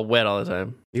you mean he's all wet all the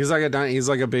time? He's like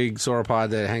a big sauropod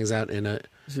that hangs out in a.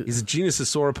 He's a genus of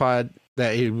sauropod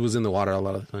that he was in the water a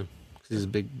lot of the time. He's a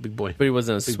big boy. But he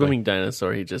wasn't a Big swimming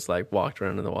dinosaur. He just like walked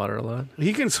around in the water a lot.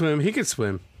 He can swim. He could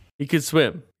swim. He could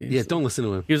swim. Yeah, don't listen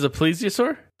to him. He was a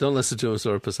plesiosaur? Don't listen to him,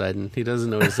 Sauroposeidon. He doesn't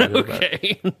know what he's talking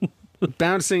Okay. about.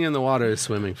 Bouncing in the water is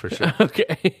swimming for sure.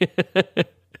 Okay.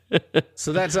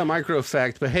 So that's a micro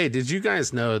fact. But hey, did you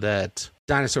guys know that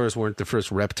dinosaurs weren't the first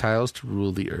reptiles to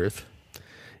rule the earth?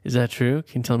 Is that true?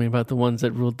 Can you tell me about the ones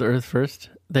that ruled the earth first?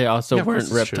 They also Yeah, of weren't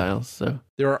course it's true. reptiles, so.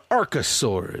 There are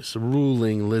archosaurs,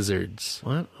 ruling lizards.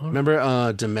 What? Oh. Remember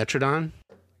Dimetrodon?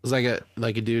 It was like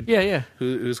a dude Yeah.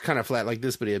 who was kind of flat like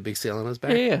this, but he had a big sail on his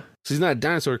back. Yeah. So he's not a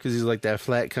dinosaur because he's like that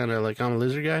flat kind of like I'm a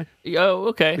lizard guy. Oh,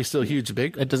 okay. He's still huge,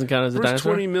 big. That doesn't count as a First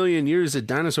dinosaur? 20 million years that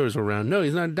dinosaurs were around. No,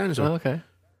 he's not a dinosaur. Oh, okay.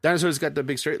 Dinosaurs got the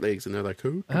big straight legs, and they're like,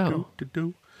 "Hoo, Oh. doo, doo,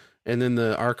 doo." And then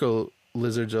the archo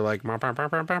lizards are like,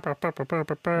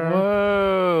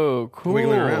 Whoa, cool.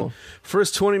 wiggling around.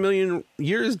 First 20 million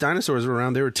years, dinosaurs were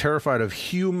around. They were terrified of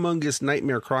humongous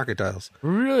nightmare crocodiles.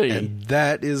 Really? And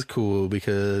that is cool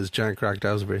because giant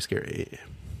crocodiles are very scary.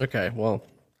 Okay, well,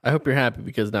 I hope you're happy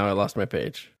because now I lost my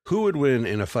page. Who would win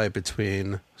in a fight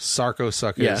between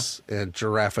Sarcosuchus and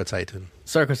Giraffe Titan?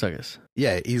 Sarcosuchus.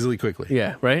 Yeah, easily, quickly.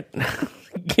 Yeah, right?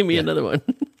 Give me another one.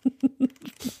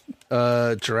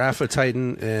 Giraffe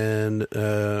Titan and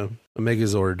a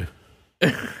Megazord. To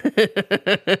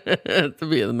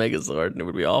be a Megazord, and it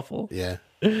would be awful. Yeah,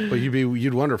 but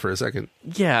you'd wonder for a second.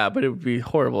 Yeah, but it would be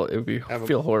horrible. It would be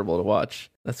feel horrible to watch.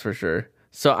 That's for sure.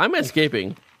 So I'm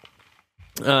escaping.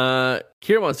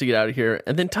 Kira wants to get out of here,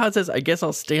 and then Todd says, "I guess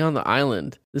I'll stay on the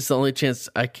island. This is the only chance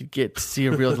I could get to see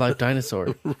a real life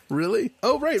dinosaur." Really?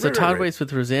 Oh, right. So right, Todd right. waits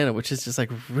with Rosanna, which is just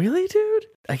like, really, dude?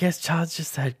 I guess Todd's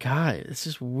just that guy. It's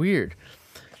just weird.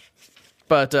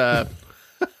 But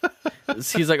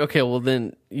he's like, okay, well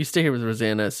then you stay here with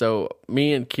Rosanna. So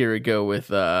me and Kira go with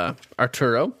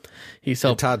Arturo. He's And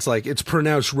helping. Todd's like, it's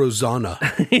pronounced Rosanna.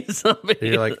 He's helping. And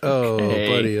you're like, oh, Okay.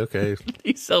 buddy, okay.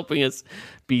 He's helping us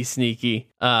be sneaky.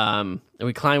 And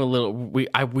we climb a little. We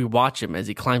watch him as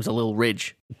he climbs a little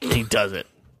ridge. And he does it.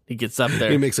 He gets up there.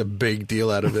 He makes a big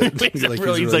deal out of it. He's like,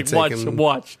 really taking-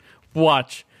 watch.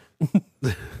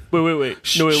 wait.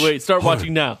 No, wait. Start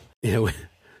watching now. Yeah,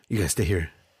 you guys stay here.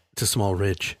 It's a small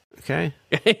ridge, okay?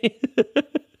 I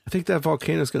think that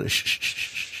volcano's going to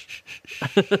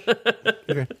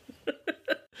Okay.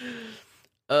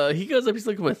 He goes up. He's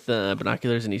looking with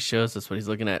binoculars, and he shows us what he's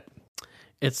looking at.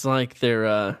 It's like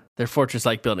their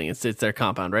fortress-like building. It's their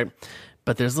compound, right?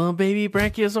 But there's little baby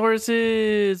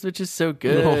brachiosauruses, which is so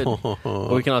good.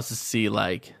 But we can also see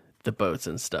like the boats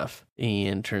and stuff.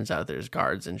 And turns out there's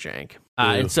guards and jank.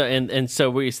 And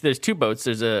so there's two boats.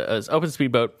 There's a open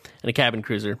speed boat and a cabin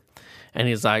cruiser. And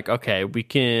he's like, okay, we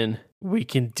can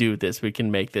do this. We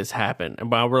can make this happen. And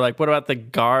while we're like, what about the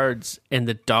guards and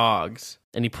the dogs?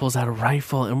 And he pulls out a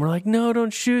rifle, and we're like, no,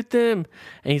 don't shoot them.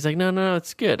 And he's like, no,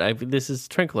 it's good. This is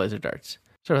tranquilizer darts.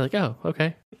 So we're like, oh,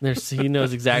 okay. He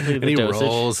knows exactly the And he dosage.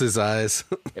 rolls his eyes.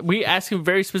 We ask him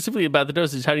very specifically about the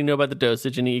dosage. How do you know about the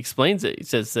dosage? And he explains it. He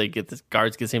says they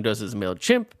guards get the same dose as a male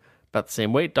chimp, about the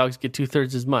same weight. Dogs get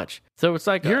 2/3 as much. So it's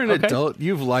like, You're an okay. adult.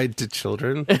 You've lied to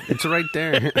children. It's right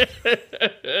there.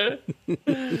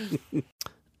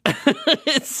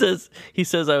 He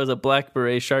says I was a black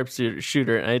beret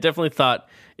sharpshooter, and I definitely thought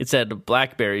it said a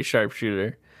blackberry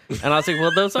sharpshooter. And I was like,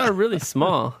 well, those are really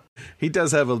small. He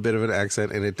does have a bit of an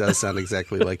accent, and it does sound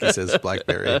exactly like he says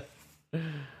Blackberry.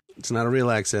 It's not a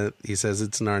real accent. He says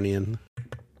it's Narnian.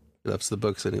 He loves the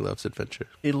books, and he loves adventure.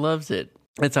 He loves it.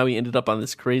 That's how he ended up on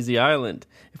this crazy island.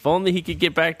 If only he could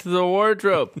get back to the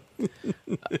wardrobe.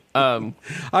 I'm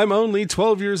only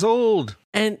 12 years old.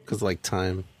 And Because, like,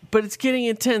 time. But it's getting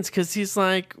intense because he's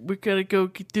like, we gotta go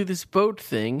do this boat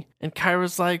thing. And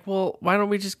Kyra's like, well, why don't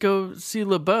we just go see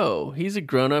LeBeau? He's a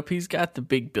grown-up. He's got the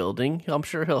big building. I'm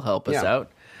sure he'll help us out.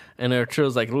 And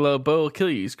Arturo's like, LeBeau will kill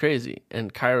you. He's crazy.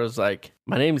 And Kyra's like,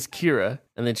 my name is Kira.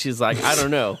 And then she's like, I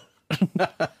don't know.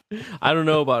 I don't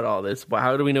know about all this. But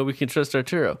how do we know we can trust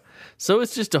Arturo? So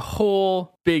it's just a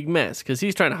whole big mess because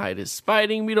he's trying to hide his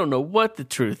spying. We don't know what the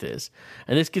truth is.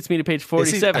 And this gets me to page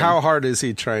 47. How hard is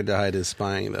he trying to hide his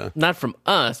spying, though? Not from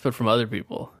us, but from other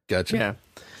people. Gotcha.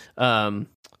 Yeah.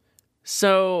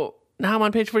 So now I'm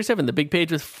on page 47, the big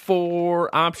page with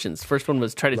 4 options. First one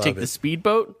was try to take the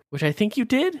speedboat, which I think you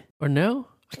did, or no?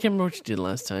 I can't remember what you did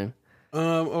last time.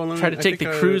 Try to take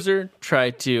the cruiser,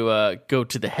 try to go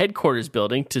to the headquarters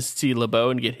building to see LeBeau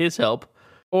and get his help.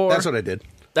 Or That's what I did.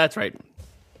 That's right.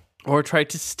 Or try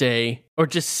to stay, or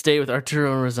just stay with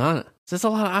Arturo and Rosanna. So that's a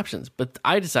lot of options. But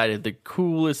I decided the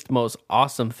coolest, most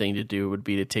awesome thing to do would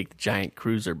be to take the giant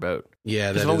cruiser boat.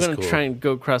 Yeah, that is cool. If I'm going to cool. try and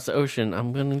go across the ocean,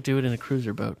 I'm going to do it in a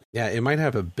cruiser boat. Yeah, it might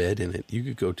have a bed in it. You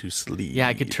could go to sleep. Yeah,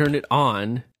 I could turn it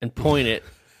on and point it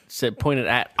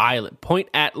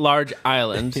at large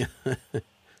island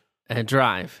and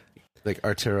drive. Like,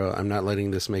 Arturo, I'm not letting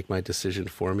this make my decision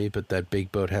for me, but that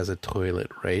big boat has a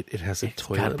toilet, right? It has a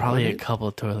toilet. Got probably on a it. couple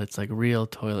of toilets, like real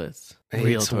toilets. I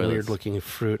real ate some toilets. weird-looking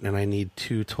fruit, and I need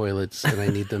 2 toilets, and I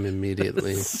need them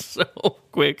immediately. So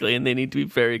quickly, and they need to be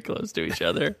very close to each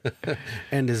other.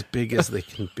 And as big as they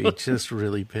can be, just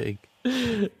really big.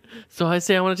 So I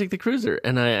say I want to take the cruiser,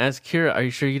 and I ask Kira, "Are you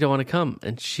sure you don't want to come?"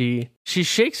 And she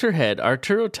shakes her head.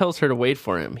 Arturo tells her to wait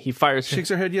for him. He fires Shakes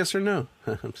her head, yes or no?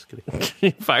 I'm just kidding.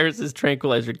 he fires his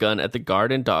tranquilizer gun at the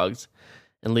guard and dogs,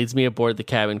 and leads me aboard the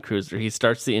cabin cruiser. He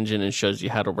starts the engine and shows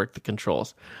you how to work the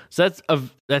controls. So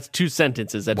that's 2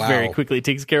 sentences. That very quickly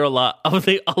takes care of a lot of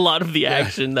the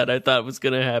action that I thought was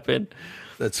going to happen.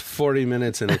 That's 40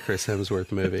 minutes in a Chris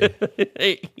Hemsworth movie.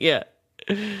 Yeah.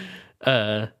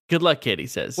 Good luck, kid, he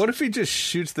says. What if he just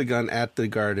shoots the gun at the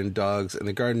guard and dogs, and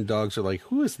the guard and dogs are like,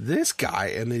 who is this guy?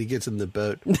 And then he gets in the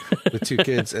boat with 2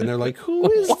 kids, and they're like, who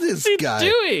is this guy? What's he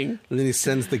doing? And then he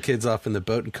sends the kids off in the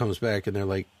boat and comes back, and they're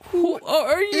like, Who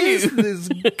are is you? this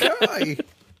guy?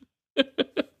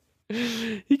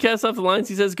 He casts off the lines.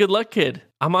 He says, good luck, kid.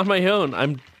 I'm on my own.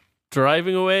 I'm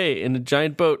driving away in a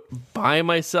giant boat by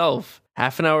myself.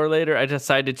 Half an hour later, I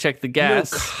decide to check the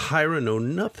gas. No Kyra, no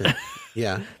nothing.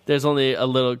 Yeah. There's only a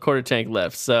little quarter tank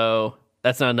left, so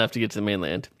that's not enough to get to the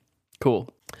mainland.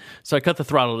 Cool. So I cut the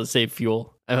throttle to save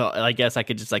fuel. I guess I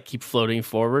could just like keep floating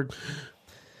forward.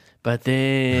 But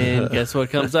then guess what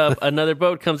comes up? Another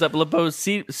boat comes up. LeBeau's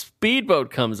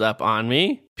speedboat comes up on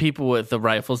me. People with the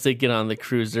rifles, they get on the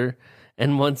cruiser.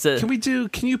 And one says,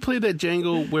 Can you play that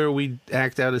Django where we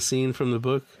act out a scene from the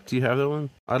book? Do you have that one?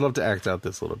 I'd love to act out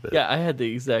this a little bit. yeah, I had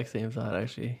the exact same thought,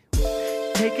 actually.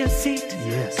 Take a seat.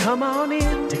 Yes. Come on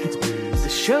in. Tickets, please. The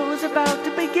show's about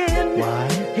to begin. Why?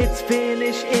 It's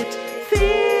Finish It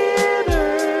Theater.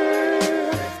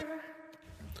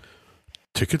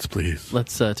 Tickets, please.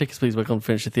 Let's tickets, please. Welcome to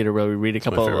Finish the Theater, where we read a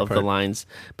couple of the lines,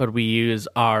 but we use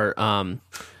our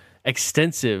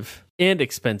extensive and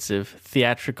expensive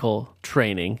theatrical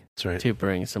training to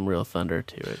bring some real thunder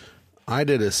to it. I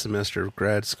did a semester of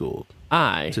grad school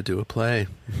to do a play.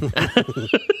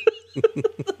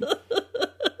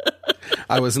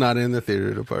 I was not in the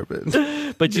theater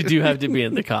department. But you do have to be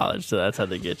in the college, so that's how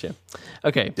they get you.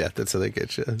 Okay. Yeah, that's how they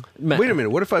get you. Wait a minute.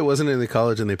 What if I wasn't in the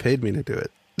college and they paid me to do it?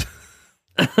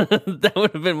 That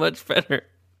would have been much better.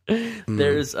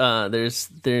 There's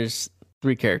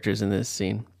 3 characters in this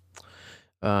scene.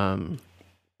 One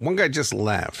guy just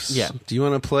laughs. Yeah. Do you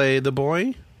want to play the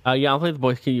boy? Yeah, I'll play the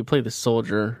boy. Can you play the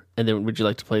soldier? And then would you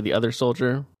like to play the other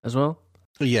soldier as well?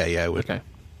 Yeah, I would. Okay.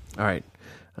 All right.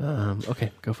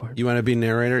 Okay, go for it. You want to be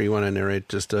narrator? You want to narrate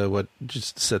just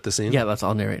set the scene? Yeah,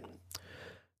 I'll narrate.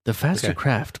 The faster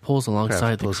craft pulls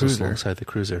alongside the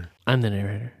cruiser. I'm the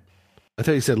narrator. I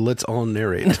thought you said let's all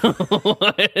narrate.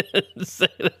 I didn't say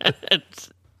that.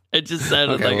 It just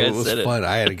sounded like I said it was fun.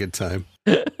 I had a good time.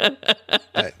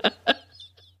 I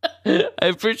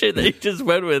appreciate that you just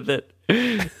went with it.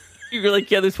 You were like,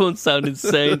 yeah, this won't sound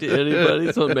insane to anybody.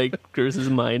 This won't make Chris's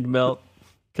mind melt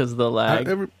because of the lag.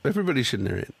 Everybody should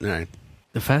narrate. All right.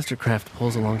 The faster craft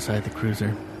pulls alongside the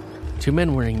cruiser. 2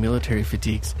 men wearing military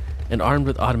fatigues and armed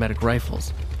with automatic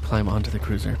rifles climb onto the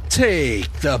cruiser.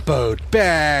 Take the boat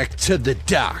back to the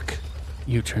dock.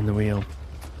 You turn the wheel.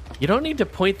 You don't need to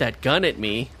point that gun at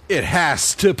me. It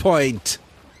has to point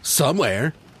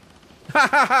somewhere.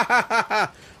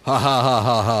 Ha ha ha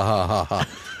ha ha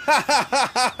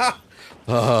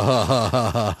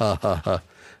ha ha.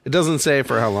 It doesn't say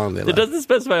for how long they laugh. It doesn't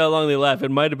specify how long they laugh.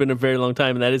 It might have been a very long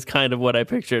time, and that is kind of what I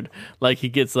pictured. Like he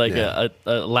gets like a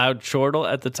loud chortle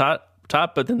at the top,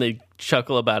 but then they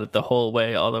chuckle about it the whole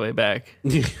way, all the way back.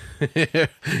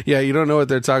 Yeah, you don't know what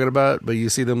they're talking about, but you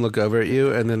see them look over at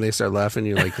you, and then they start laughing.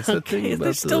 You're like, it's the thing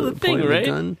about still the thing, point of right?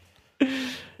 gun.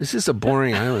 It's just a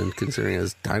boring island, considering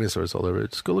there's dinosaurs all over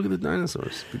it. Just go look at the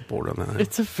dinosaurs. Be bored on that island.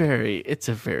 It's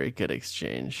a very good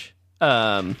exchange.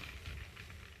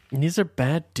 These are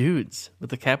bad dudes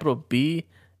with a capital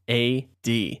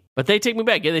B-A-D. But they take me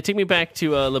back. Yeah, they take me back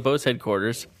to LeBeau's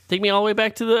headquarters. Take me all the way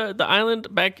back to the island,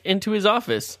 back into his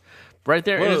office. Right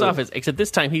there in his office. Except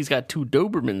this time he's got two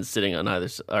Dobermans sitting on either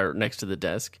or next to the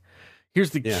desk.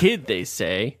 Here's the kid, they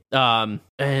say.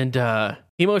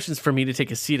 He motions for me to take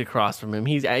a seat across from him.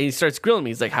 He starts grilling me.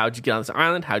 He's like, how'd you get on this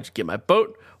island? How'd you get my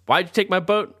boat? Why'd you take my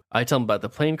boat? I tell him about the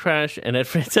plane crash. And it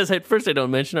says at first I don't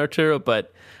mention Arturo,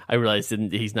 but I realized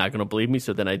he's not going to believe me.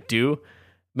 So then I do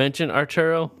mention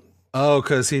Arturo. Oh,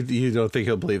 because you don't think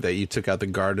he'll believe that you took out the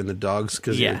guard and the dogs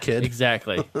because you're a kid?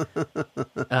 Exactly.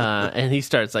 And he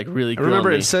starts like really grilling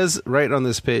Remember, me. it says right on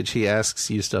this page, he asks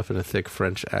you stuff in a thick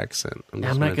French accent. I'm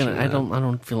not gonna. I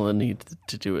don't feel a need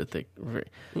to do a thick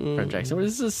French accent.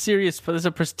 This is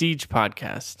a prestige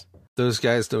podcast. Those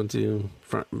guys don't do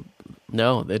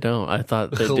No, they don't. I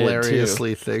thought they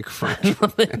hilariously thick French.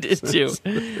 they did too.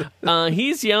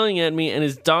 He's yelling at me, and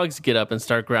his dogs get up and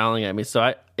start growling at me.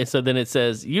 So then it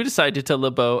says, "You decide to tell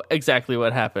LeBeau exactly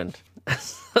what happened."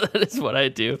 That is what I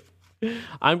do.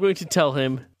 I'm going to tell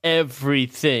him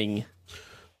everything.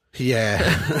 Yeah.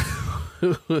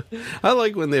 I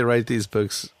like when they write these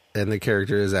books and the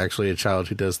character is actually a child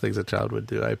who does things a child would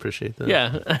do. I appreciate that.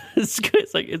 Yeah, it's good.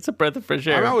 It's like it's a breath of fresh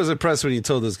air. I'm always impressed when you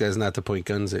told those guys not to point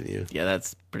guns at you. Yeah,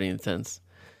 that's pretty intense.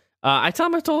 I told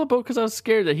him I told LeBeau because I was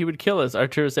scared that he would kill us.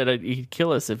 Arturo said he'd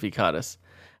kill us if he caught us.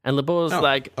 And LeBeau was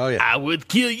like, I would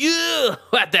kill you.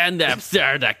 What the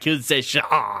absurd accusation.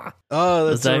 Oh,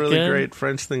 that's a really good? great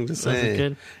French thing to say.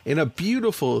 Good? In a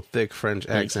beautiful, thick French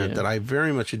accent that I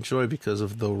very much enjoy because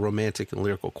of the romantic and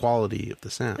lyrical quality of the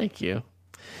sound. Thank you.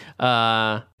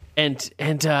 And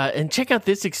check out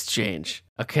this exchange.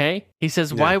 Okay, he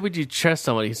says, "Why would you trust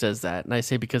somebody who says that?" And I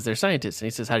say, "Because they're scientists." And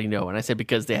he says, "How do you know?" And I said,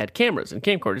 "Because they had cameras and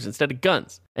camcorders instead of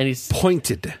guns." And he's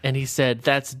pointed. And he said,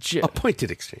 "That's a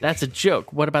pointed exchange. That's a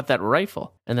joke. What about that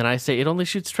rifle?" And then I say, "It only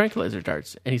shoots tranquilizer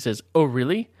darts." And he says, "Oh,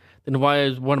 really? Then why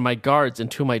is one of my guards and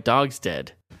two of my dogs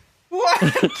dead?"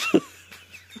 What?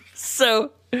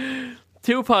 So,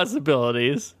 two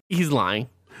possibilities. He's lying.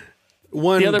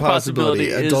 One the other possibility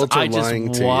is adults I are lying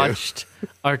just to watched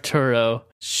Arturo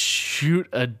shoot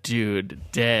a dude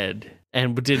dead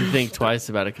and didn't think twice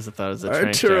about it because I thought it was a trank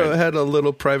Arturo dart. had a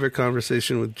little private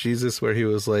conversation with Jesus where he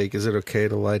was like, is it okay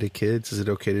to lie to kids? Is it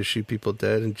okay to shoot people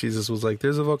dead? And Jesus was like,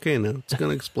 there's a volcano. It's going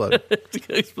to explode. It's going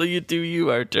to explode. You do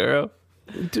you, Arturo.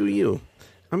 Do you?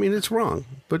 I mean, it's wrong,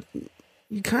 but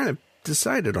you kind of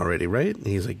decided already, right? And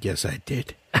he's like, yes, I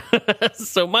did.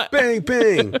 So bang,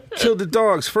 bang. Kill the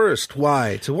dogs first.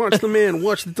 Why? To watch the man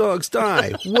watch the dogs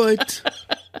die. What?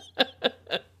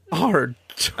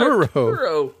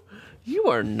 Arturo. You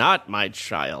are not my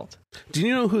child. Do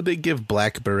you know who they give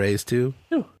black berets to?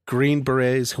 Who? Green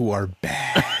berets who are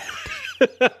bad.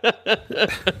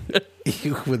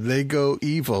 When they go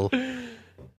evil,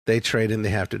 they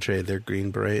have to trade their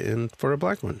green beret in for a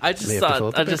black one. I just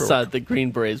thought the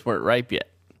green berets weren't ripe yet.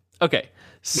 Okay,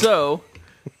 so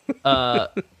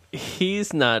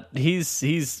he's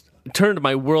turned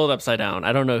my world upside down.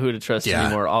 I don't know who to trust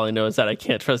anymore. All I know is that I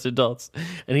can't trust adults.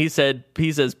 And he says,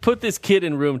 put this kid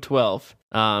in room 12.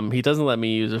 He doesn't let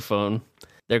me use a phone.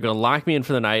 They're going to lock me in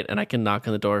for the night, and I can knock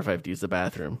on the door if I have to use the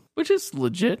bathroom, which is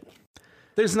legit.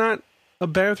 There's not a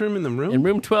bathroom in the room? In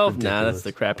room 12? Ridiculous. Nah, that's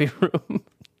the crappy room.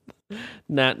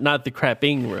 not the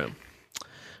crapping room.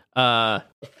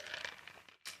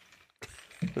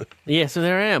 Yeah, so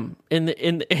there I am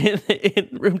in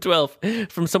room 12.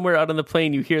 From somewhere out on the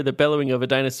plane, you hear the bellowing of a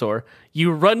dinosaur.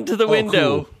 You run to the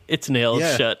window. Cool. It's nailed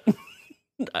shut.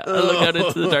 I look out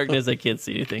into the darkness. I can't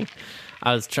see anything.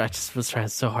 I was trying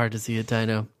so hard to see a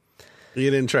dino.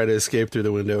 You didn't try to escape through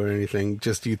the window or anything.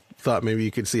 Just you thought maybe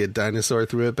you could see a dinosaur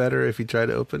through it better if you tried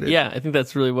to open it. Yeah, I think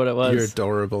that's really what it was. You're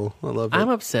adorable. I love it. I'm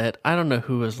upset. I don't know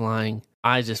who was lying.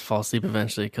 I just fall asleep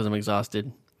eventually because I'm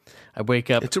exhausted. I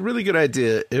wake up. It's a really good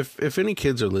idea. If any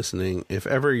kids are listening, if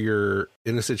ever you're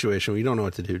in a situation where you don't know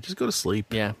what to do, just go to sleep.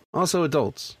 Yeah. Also,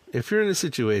 adults, if you're in a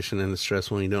situation and it's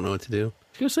stressful and you don't know what to do,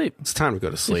 go to sleep. It's time to go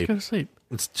to sleep. Just go to sleep.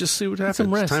 Let's just see what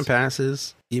happens. Time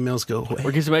passes. Emails go away.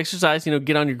 Or get some exercise.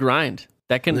 Get on your grind.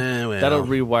 That can Nah, well. that'll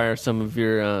rewire some of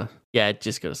your.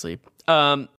 Just go to sleep.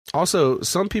 Also,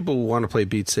 some people want to play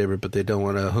Beat Saber, but they don't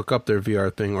want to hook up their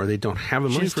VR thing, or they don't have the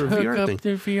money Just for a hook VR up thing.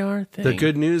 their VR thing. The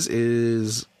good news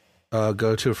is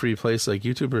go to a free place like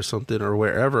YouTube or something, or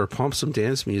wherever, pump some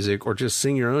dance music, or just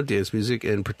sing your own dance music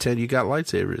and pretend you got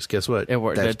lightsabers. Guess what?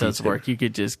 That does work. You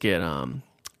could just get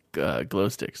glow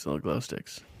sticks, little glow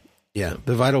sticks. Yeah,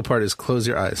 the vital part is close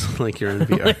your eyes like you're in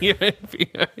VR. You're in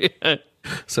VR, yeah.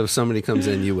 So if somebody comes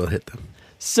in, you will hit them.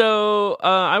 So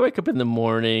I wake up in the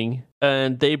morning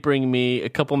and they bring me a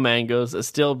couple mangoes, a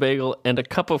stale bagel, and a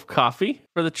cup of coffee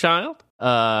for the child.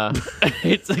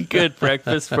 It's a good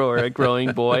breakfast for a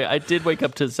growing boy. I did wake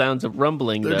up to the sounds of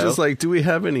rumbling, They're though. just like, do we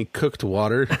have any cooked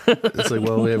water? It's like,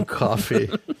 well, we have coffee.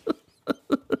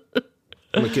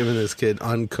 I'm giving this kid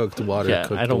uncooked water. Yeah,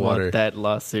 cooked I don't water. want that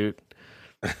lawsuit.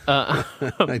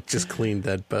 I just cleaned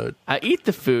that boat. I eat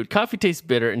the food. Coffee tastes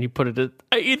bitter, and you put it.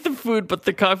 I eat the food, but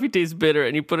the coffee tastes bitter,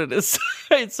 and you put it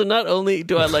aside. So not only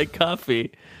do I like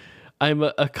coffee, I'm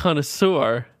a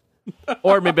connoisseur.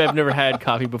 Or maybe I've never had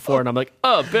coffee before, and I'm like,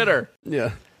 oh, bitter.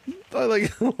 Yeah. I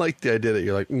like the idea that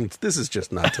you're like, this is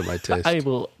just not to my taste. I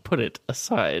will put it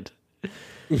aside.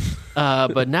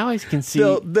 But now I can see.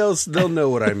 They'll know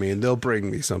what I mean. They'll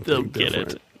bring me something They'll get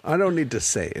different. it. I don't need to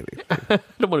say anything. I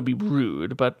don't want to be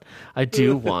rude, but I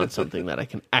do want something that I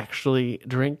can actually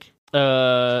drink.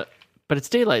 But it's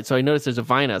daylight, so I notice there's a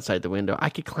vine outside the window. I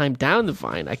could climb down the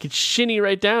vine. I could shinny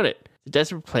right down it. It's a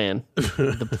desperate plan.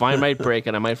 The vine might break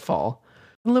and I might fall.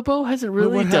 LeBeau hasn't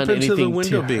really what done happened anything to the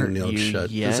window hurt being nailed you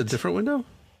shut? yet. Is it a different window?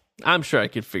 I'm sure I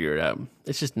could figure it out.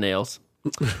 It's just nails.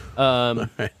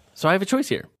 Right. So I have a choice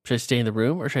here. Should I stay in the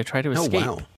room or should I try to escape?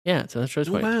 wow. Yeah, so that's choice.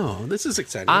 Oh, wow. This is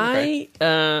exciting. I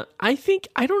think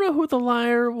I don't know who the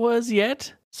liar was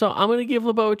yet, so I'm gonna give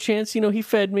LeBeau a chance. You know, he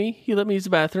fed me, he let me use the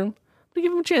bathroom. I'm gonna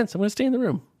give him a chance. I'm gonna stay in the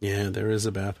room. Yeah, there is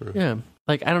a bathroom. Yeah,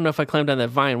 like I don't know if I climb down that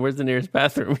vine. Where's the nearest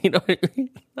bathroom? You know what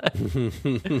I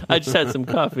mean? I just had some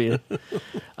coffee.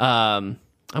 I'm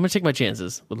gonna take my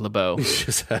chances with LeBeau.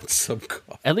 Just had some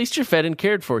coffee. At least you're fed and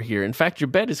cared for here. In fact, your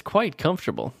bed is quite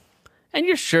comfortable. And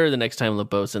you're sure the next time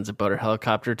LeBeau sends a boat or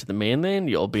helicopter to the mainland,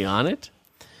 you'll be on it.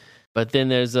 But then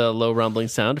there's a low rumbling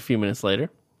sound a few minutes later.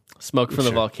 Smoke from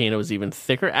the volcano is even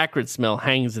thicker. Acrid smell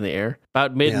hangs in the air.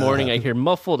 About mid-morning, I hear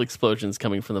muffled explosions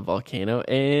coming from the volcano,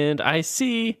 and I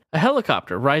see a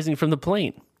helicopter rising from the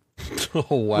plain.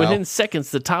 Oh, wow. Within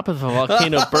seconds, the top of the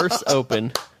volcano bursts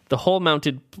open. The whole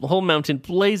mountain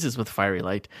blazes with fiery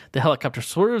light. The helicopter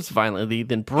swerves violently,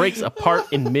 then breaks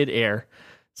apart in midair.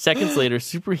 Seconds later,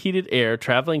 superheated air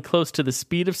traveling close to the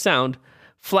speed of sound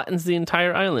flattens the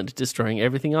entire island, destroying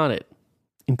everything on it,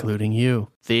 including you.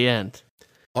 The end.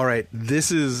 All right, this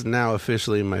is now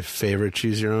officially my favorite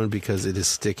Choose Your Own because it is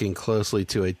sticking closely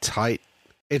to a tight...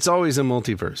 It's always a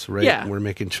multiverse, right? Yeah. We're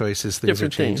making choices, things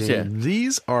Different are changing. things, yeah.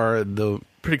 These are the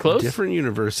Pretty close? different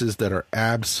universes that are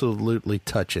absolutely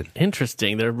touching.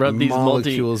 Interesting. They're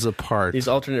Molecules apart. These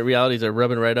alternate realities are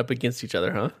rubbing right up against each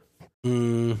other, huh?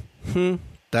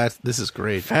 This is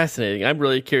great. Fascinating. I'm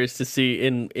really curious to see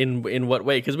in what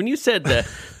way. Because when you said that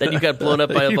you got blown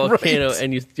up by a volcano Right.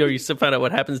 and you found out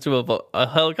what happens to a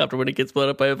helicopter when it gets blown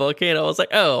up by a volcano, I was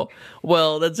like, oh,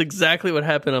 well, that's exactly what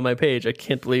happened on my page. I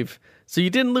can't believe. So you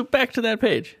didn't loop back to that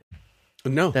page.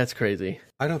 No, That's crazy.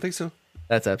 I don't think so.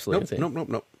 That's absolutely insane.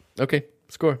 Nope. Okay,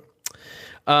 score.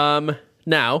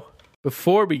 Now,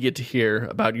 before we get to hear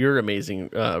about your amazing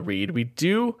read, we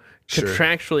do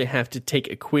contractually have to take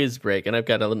a quiz break, and I've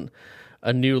got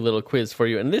a new little quiz for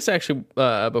you. And this actually,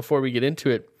 before we get into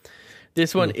it,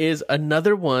 this one is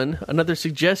another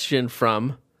suggestion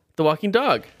from The Walking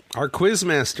Dog. Our quiz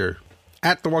master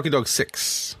at The Walking Dog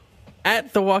 6.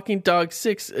 At The Walking Dog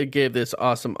 6 gave this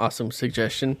awesome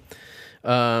suggestion.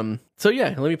 So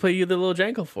yeah, let me play you the little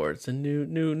jangle for it. It's a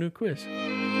new quiz.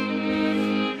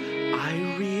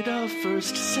 I read a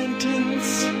first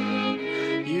sentence.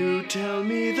 You tell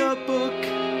me the book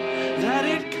that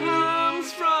it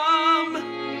comes from,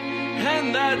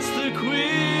 and that's the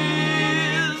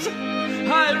quiz.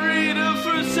 I read a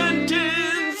first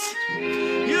sentence.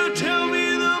 You tell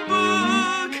me the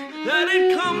book that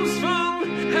it comes from,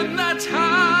 and that's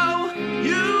how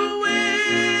you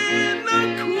win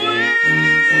the quiz.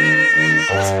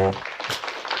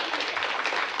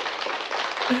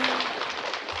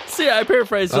 So yeah, I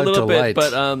paraphrased a A little delight.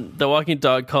 bit, but The Walking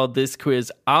Dog called this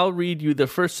quiz, I'll read you the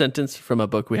first sentence from a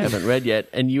book we haven't read yet,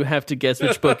 and you have to guess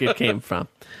which book it came from.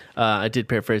 I did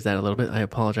paraphrase that a little bit. I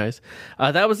apologize.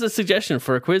 That was a suggestion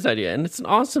for a quiz idea, and it's an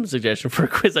awesome suggestion for a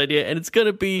quiz idea, and it's going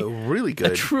to be Really a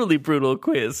good. truly brutal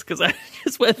quiz, because I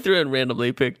just went through and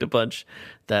randomly picked a bunch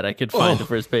that I could find the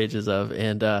first pages of,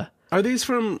 and Are these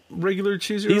from regular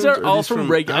Choose Your These Owns, are or all these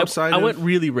from regular. outside I of- went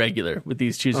really regular with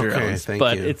these Choose Your Okay, Owns, thank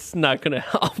but you. it's not going to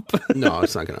help. No,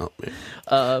 it's not going to help me.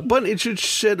 But it should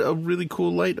shed a really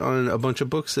cool light on a bunch of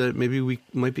books that maybe we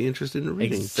might be interested in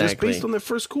reading. Just Exactly. based on their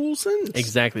first cool sentence.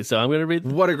 Exactly. So I'm going to read.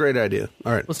 What a great idea.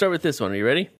 All right. We'll start with this one. Are you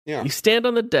ready? Yeah. You stand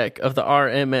on the deck of the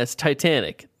RMS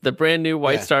Titanic, the brand new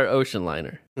White Yeah. Star ocean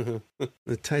liner. The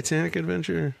Titanic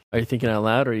Adventure. Are you thinking out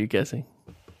loud or are you guessing?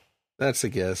 That's a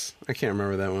guess. I can't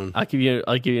remember that one. I'll give you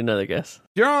another guess.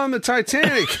 You're on the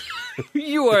Titanic.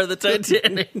 You are the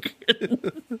Titanic.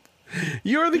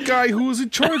 You're the guy who was in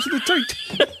charge of the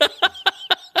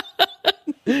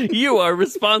Titanic. You are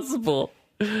responsible.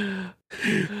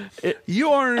 You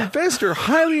are an investor,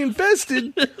 highly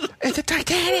invested in the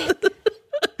Titanic.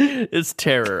 It's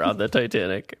terror on the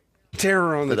Titanic.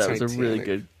 Terror on the That was Titanic. a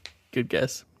really good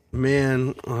guess.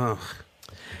 Man, ugh.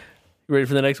 You ready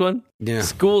for the next one? Yeah.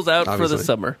 School's out for Obviously. the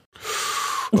summer.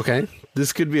 Okay.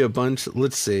 This could be a bunch.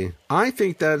 Let's see. I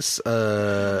think that's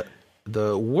the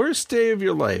worst day of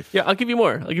your life. Yeah, I'll give you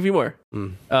more. You won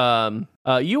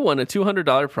a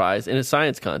 $200 prize in a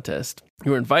science contest.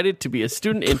 You were invited to be a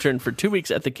student intern for 2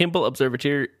 weeks at the Kimball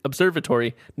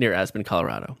Observatory near Aspen,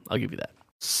 Colorado. I'll give you that.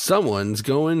 Someone's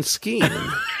going skiing.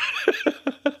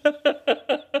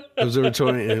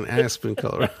 Observatory in Aspen,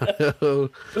 Colorado.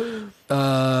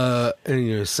 And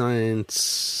your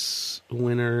science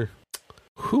winner.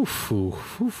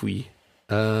 Hoofy.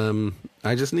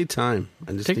 I just need time.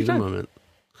 I just Take need your a time. moment.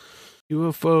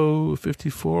 UFO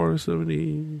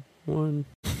 5471.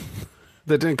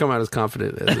 That didn't come out as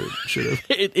confident as it should have.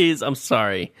 It is, I'm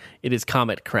sorry, it is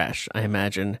Comet Crash, I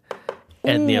imagine.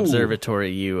 And the Ooh.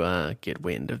 observatory, you get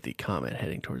wind of the comet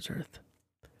heading towards Earth.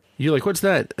 You're like, what's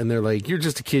that? And they're like, you're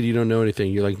just a kid. You don't know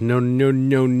anything. You're like, no.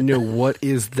 What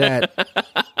is that?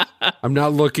 I'm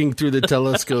not looking through the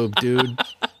telescope, dude.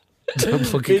 I'm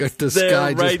looking It's at the there,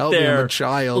 sky. Just right help me. I'm there. a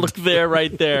child. Look there,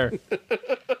 right there.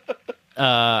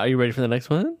 Are you ready for the next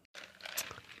one?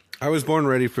 I was born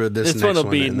ready for this. This next one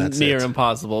will be and that's near it.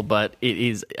 impossible, but it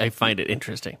is. I find it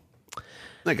interesting.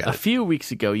 I got A it. few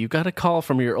weeks ago, you got a call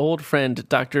from your old friend,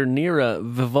 Dr. Nira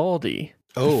Vivaldi,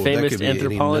 Oh, a that famous could be any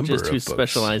anthropologist number who of books.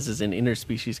 specializes in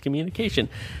interspecies communication.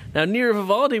 Now, Nira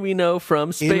Vivaldi we know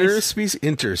from space. Interspecies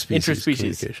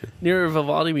communication. Nira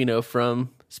Vivaldi we know from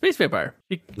Space Vampire.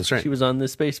 That's right. She was on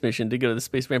this space mission to go to the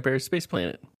Space Vampire space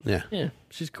planet. Yeah. Yeah,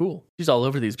 she's cool. She's all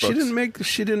over these books. She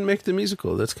didn't make the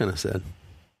musical. That's kind of sad.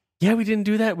 Yeah, we didn't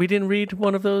do that. We didn't read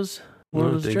one of those. One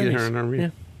of those They get journeys. her in our read. Yeah.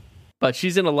 But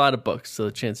she's in a lot of books, so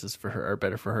the chances for her are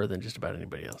better for her than just about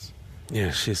anybody else. Yeah,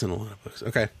 she's in a lot of books.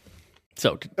 Okay.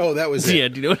 So, Oh, that was it. yeah,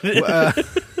 do you know what it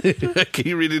is? Can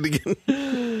you read it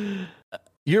again?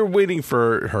 You're waiting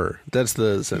for her. That's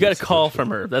the sentence. You got a call from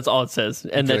her. That's all it says,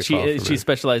 and got that a call from she her.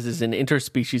 specializes in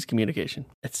interspecies communication.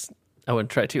 I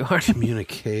wouldn't try too hard.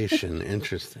 Communication.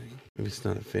 Interesting. Maybe it's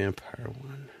not a vampire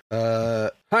one.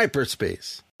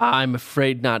 Hyperspace. I'm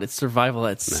afraid not. It's survival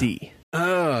at sea.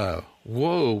 Oh,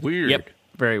 whoa, weird. Yep,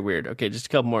 very weird. Okay, just a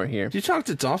couple more here. Did you talk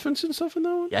to dolphins and stuff in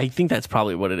that one? Yeah, I think that's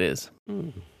probably what it is.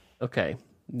 Okay,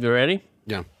 you ready?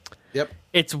 Yeah. Yep.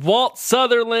 It's Walt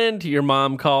Sutherland. Your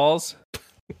mom calls.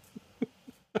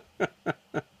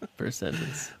 First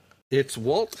sentence. It's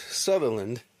Walt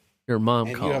Sutherland, Your mom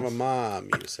and calls. you have a mom,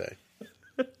 you say.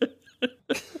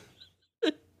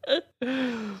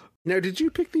 Now, did you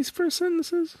pick these first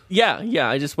sentences? Yeah.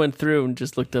 I just went through and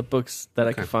just looked up books that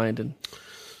I could find and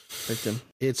picked them.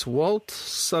 It's Walt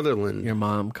Sutherland. Your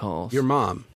mom calls. Your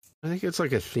mom. I think it's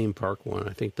like a theme park one.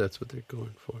 I think that's what they're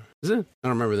going for. Is it? I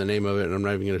don't remember the name of it, and I'm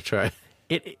not even going to try.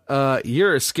 It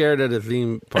You're scared at a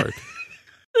theme park.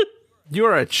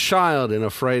 You're a child in a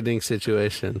frightening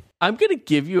situation. I'm going to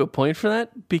give you a point for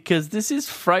that because this is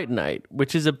Fright Night,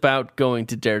 which is about going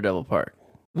to Daredevil Park.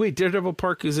 Wait, Daredevil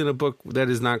Park is in a book that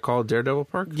is not called Daredevil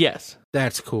Park? Yes.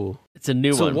 That's cool. It's a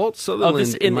new So one. Walt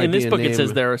Sutherland in might this be a book, it name-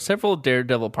 says there are several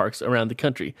Daredevil parks around the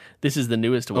country. This is the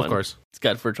newest one. Of course. It's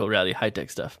got virtual reality high-tech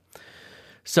stuff.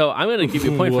 So I'm going to give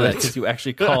you a point for that What? because you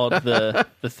actually called the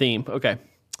theme. Okay.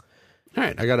 All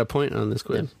right, I got a point on this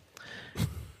quiz.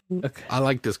 Okay. I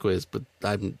like this quiz, but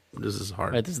this is hard.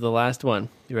 All right, this is the last one.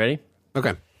 You ready?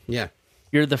 Okay, yeah.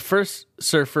 You're the first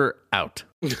surfer out.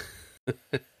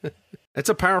 It's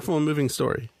a powerful and moving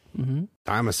story. Mm-hmm.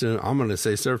 I'm going to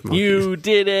say Surf Monkey. You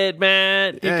did it,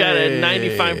 Matt. You got a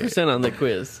Hey. 95% on the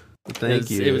quiz. Thank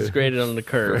you. It was graded on the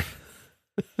curve.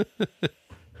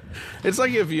 It's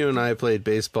like if you and I played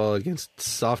baseball against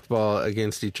softball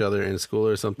against each other in school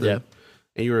or something. Yeah.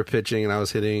 And you were pitching and I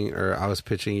was hitting, or I was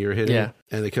pitching, you were hitting. Yeah.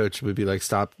 And the coach would be like,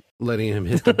 stop letting him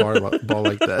hit the ball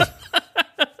like that.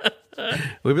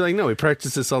 We'd be like, no, we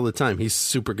practice this all the time. He's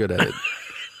super good at it.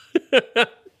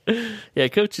 Yeah,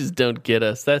 coaches don't get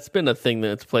us. That's been a thing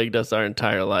that's plagued us our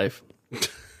entire life.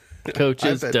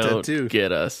 Coaches that don't tattoo.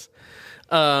 get us.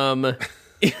 That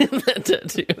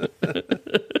tattoo.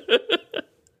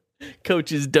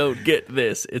 Coaches don't get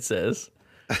this, it says.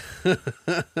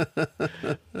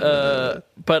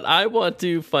 But I want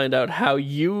to find out how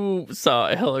you saw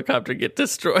a helicopter get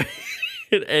destroyed.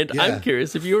 And Yeah. I'm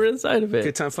curious if you were inside of it.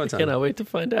 Good time, fun time. I cannot wait to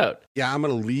find out. Yeah, I'm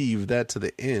going to leave that to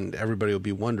the end. Everybody will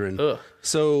be wondering. Ugh.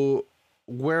 So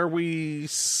where we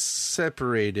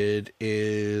separated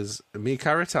is me,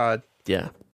 Kyra Todd, Yeah.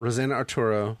 Rosanna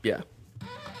Arturo. Yeah.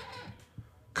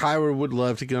 Kyra would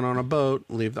love to get on a boat,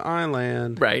 leave the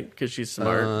island. Right, because she's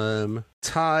smart.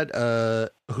 Todd,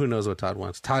 who knows what Todd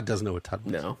wants? Todd doesn't know what Todd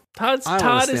wants. No. I wanna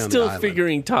Todd stay is on the still island.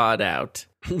 figuring Todd out.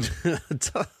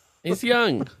 Todd- He's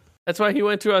young. That's why he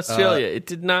went to Australia. It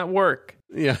did not work.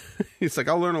 yeah. He's like,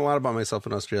 I'll learn a lot about myself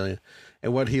in Australia.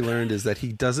 And what he learned is that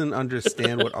he doesn't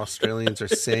understand what Australians are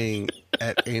saying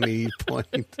at any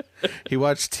point. He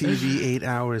watched TV 8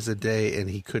 hours a day and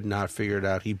he could not figure it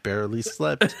out. He barely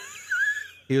slept.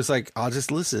 He was like, I'll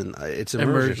just listen. It's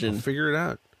immersion. I'll figure it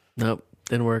out. Nope.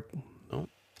 Didn't work. Oh,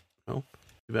 too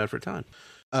bad for Todd.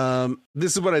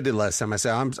 This is what I did last time. I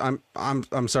said, I'm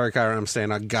sorry, Kyra, I'm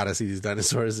staying. I gotta see these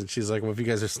dinosaurs. And she's like, well, if you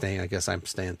guys are staying, I guess I'm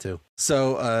staying too.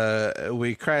 So,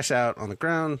 we crash out on the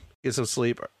ground, get some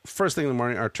sleep. First thing in the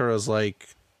morning, Arturo's like,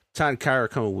 Todd and Kyra are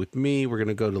coming with me. We're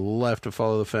gonna go to the left to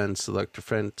follow the fence, select the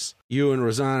fence. You and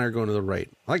Rosanna are going to the right.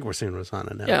 I like we're saying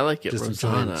Rosanna now. Yeah, I like it, Just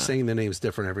Rosanna. saying the name's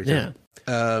different every time. Yeah.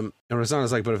 And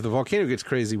Rosanna's like, but if the volcano gets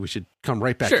crazy, we should come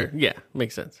right back Sure. here. Yeah.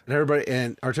 Makes sense.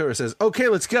 And Arturo says, okay,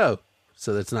 let's go.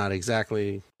 So that's not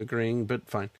exactly agreeing, but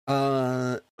fine.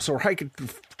 So we're hiking through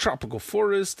tropical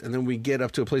forest, and then we get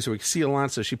up to a place where we can see a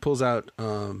lot. So she pulls out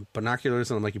binoculars,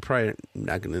 and I'm like, you're probably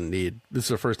not going to need... This is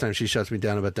the first time she shuts me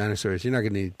down about dinosaurs. You're not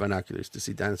going to need binoculars to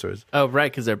see dinosaurs. Oh,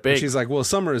 right, because they're big. And she's like, well,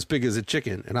 some are as big as a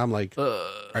chicken. And I'm like,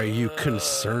 are you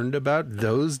concerned about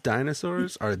those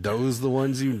dinosaurs? Are those the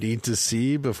ones you need to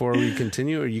see before we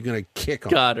continue? Or are you going to kick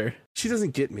them? Got her. She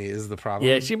doesn't get me is the problem.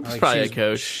 Yeah, she's probably a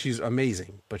coach. She's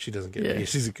amazing, but she doesn't get Yeah. me.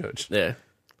 She's a coach. Yeah.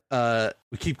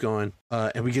 We keep going,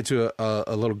 and we get to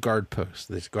a little guard post.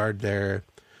 There's a guard there,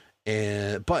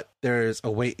 but there's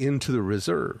a way into the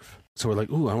reserve. So we're like,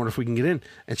 ooh, I wonder if we can get in.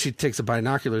 And she takes the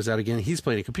binoculars out again. He's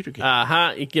playing a computer game.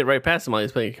 You get right past him while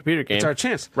he's playing a computer game. It's our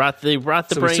chance. Rot the So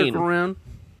we brain. circle around.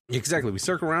 Exactly. We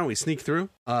circle around. We sneak through.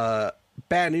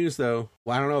 Bad news, though.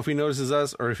 Well, I don't know if he notices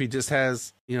us or if he just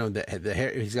has, the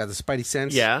hair. He's got the spidey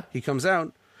sense. Yeah. He comes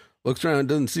out, looks around,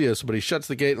 doesn't see us, but he shuts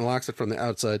the gate and locks it from the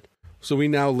outside. So we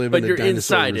now live But in a you're dinosaur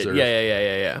inside reserve. it.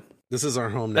 Yeah. This is our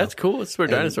home now. That's cool. That's where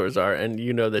And- dinosaurs are. And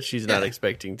you know that she's not Yeah.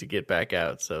 expecting to get back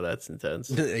out. So that's intense.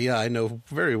 Yeah, I know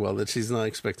very well that she's not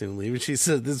expecting to leave. And she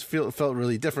said this felt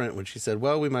really different when she said,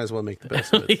 well, we might as well make the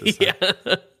best of it this time.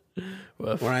 Yeah.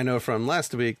 Woof. Where I know from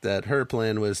last week that her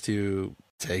plan was to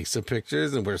take some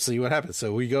pictures and we'll see what happens.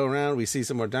 So we go around, we see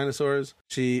some more dinosaurs.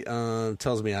 She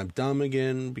tells me I'm dumb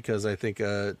again because I think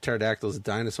pterodactyl is a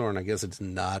dinosaur and I guess it's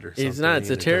not or something. It's not. It's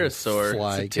a and it doesn't pterosaur.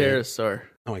 fly It's a again. pterosaur.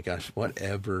 Oh my gosh,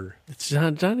 whatever. It's not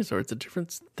a dinosaur. It's a different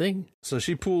thing. So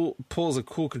she pulls a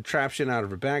cool contraption out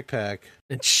of her backpack.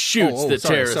 And shoots the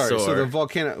sorry. pterosaur. So the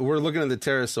volcano, we're looking at the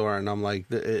pterosaur, and I'm like,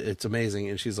 it's amazing.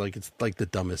 And she's like, it's like the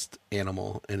dumbest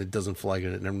animal, and it doesn't fly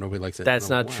good, and nobody likes it. That's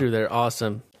And I'm not like, wow. true. They're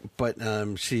awesome. But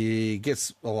she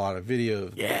gets a lot of video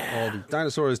of all the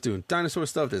dinosaurs doing dinosaur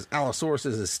stuff. There's Allosaurus,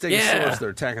 there's a Stegosaurus. Yeah. They're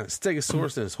attacking the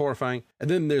Stegosaurus, and it's horrifying.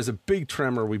 And then there's a big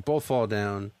tremor. We both fall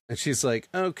down, and she's like,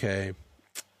 okay.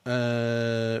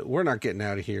 We're not getting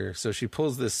out of here. So she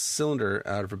pulls this cylinder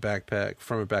out of her backpack,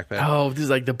 from her backpack. Oh, this is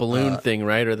like the balloon thing,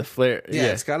 right? Or the flare. Yeah,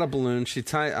 it's got a balloon.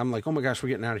 I'm like, oh my gosh, we're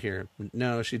getting out of here.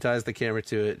 No, she ties the camera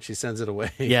to it. She sends it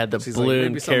away. Yeah, the She's like,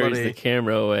 balloon maybe carries somebody- the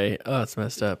camera away. Oh, it's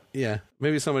messed up. Yeah,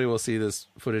 maybe somebody will see this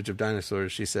footage of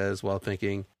dinosaurs, she says, while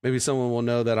thinking, maybe someone will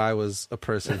know that I was a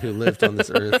person who lived on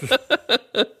this earth.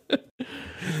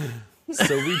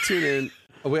 So we tune in.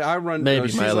 I run. Maybe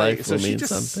she's my like, life so will she mean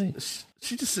just, something.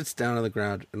 She just sits down on the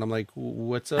ground, and I'm like,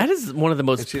 what's up? That is one of the And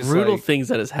most she's brutal like- things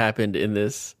that has happened in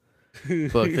this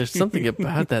book. There's something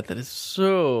about that is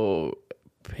so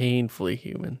painfully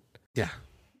human. Yeah.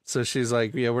 So she's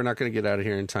like, yeah, we're not going to get out of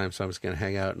here in time, so I'm just going to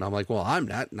hang out. And I'm like, well, I'm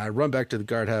not. And I run back to the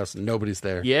guardhouse, and nobody's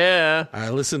there. Yeah. I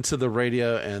listen to the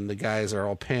radio, and the guys are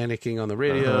all panicking on the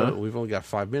radio. Uh-huh. We've only got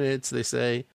 5 minutes, they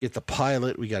say. Get the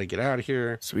pilot. We got to get out of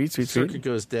here. Sweet. Circuit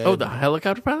goes dead. Oh, the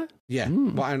helicopter pilot? Yeah.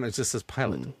 Well, and it just says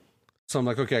pilot. So I'm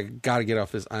like, okay, I got to get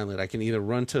off this island. I can either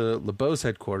run to LeBeau's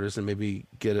headquarters and maybe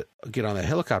get on the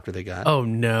helicopter they got. Oh,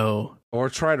 no. Or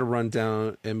try to run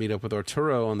down and meet up with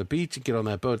Arturo on the beach and get on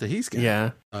that boat that he's got.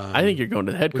 Yeah. I think you're going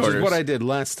to the headquarters. Which is what I did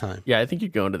last time. Yeah, I think you're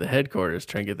going to the headquarters,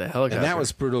 trying to get the helicopter. And that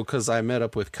was brutal because I met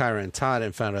up with Kyra and Todd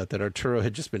and found out that Arturo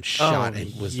had just been shot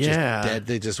and was just dead.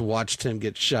 They just watched him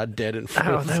get shot dead in front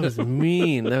of them. That was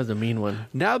mean. That was a mean one.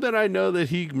 Now that I know that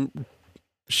he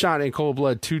shot in cold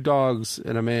blood 2 dogs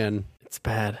and a man. It's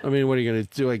bad. I mean, what are you going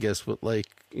to do, I guess? With, like,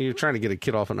 you're trying to get a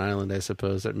kid off an island, I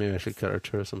suppose. That maybe I should cut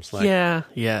Arturo some slack.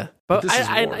 Yeah. But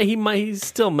he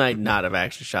still might not have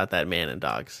actually shot that man and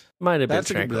dogs. Might have been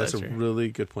tranquilizer. That's a really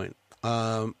good point.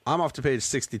 I'm off to page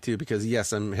 62 because,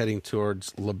 yes, I'm heading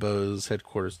towards LeBeau's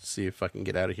headquarters to see if I can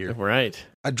get out of here. Right.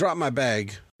 I dropped my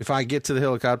bag. If I get to the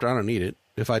helicopter, I don't need it.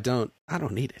 If I don't, I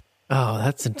don't need it. Oh,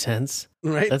 that's intense.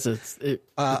 Right? That's intense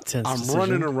I'm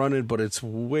decision. running, but it's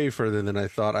way further than I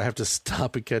thought. I have to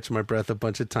stop and catch my breath a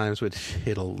bunch of times, which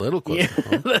hit a little close to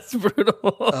home. That's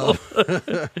brutal.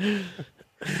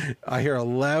 I hear a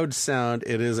loud sound.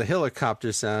 It is a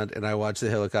helicopter sound, and I watch the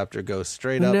helicopter go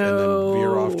straight up and then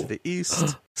veer off to the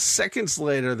east. Seconds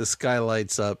later, the sky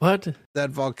lights up. What?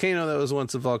 That volcano that was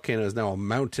once a volcano is now a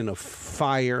mountain of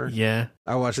fire. Yeah.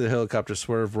 I watch the helicopter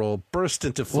swerve, roll, burst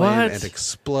into flame, and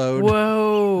explode.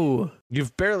 Whoa.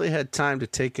 You've barely had time to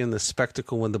take in the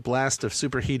spectacle when the blast of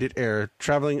superheated air,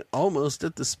 traveling almost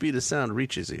at the speed of sound,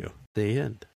 reaches you. The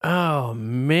end. Oh,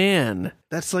 man.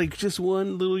 That's like just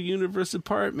one little universe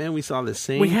apart, man. We saw the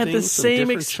same We had thing, the some same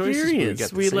different choices, experience. we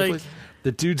got the same place.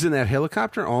 The dudes in that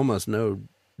helicopter, almost no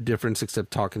difference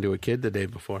except talking to a kid the day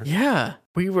before. Yeah.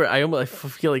 I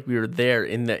feel like we were there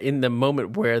in the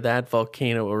moment where that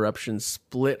volcano eruption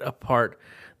split apart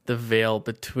the veil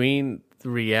between the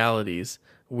realities.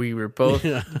 We were both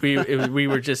we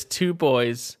were just 2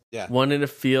 boys, one in a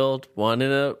field, one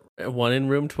in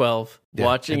room 12,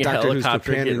 watching a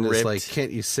helicopter get ripped. Is like,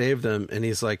 can't you save them? And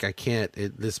he's like, I can't.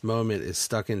 This moment is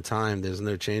stuck in time. There's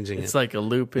no changing it. It's like a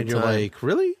loop in and you're time. Like,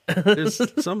 really? There's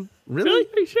some really?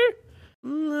 Are you sure?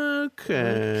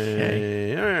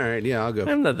 Okay. All right. Yeah, I'll go.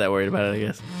 I'm not that worried about it, I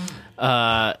guess.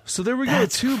 So there we go.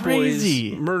 That's 2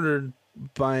 crazy. boys murdered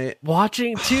by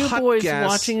watching 2 hot boys gas.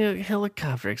 watching a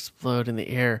helicopter explode in the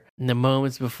air in the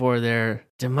moments before their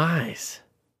demise.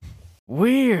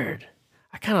 Weird.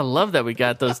 I kind of love that we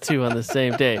got those 2 on the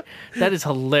same day. That is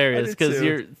hilarious because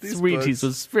your Sweeties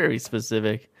was very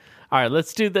specific. All right,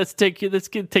 let's take care of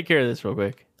this real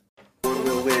quick. One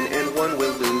will win and one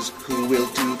will lose. Who will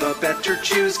do the better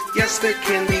choose? Yes, there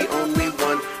can be only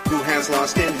one. Who has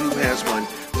lost and who has won?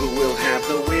 Who will have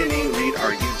the winning lead?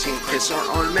 Are you Team Chris or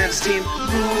on Matt's team?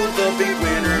 Who will the big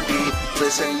winner be?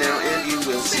 Listen now and you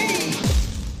will see.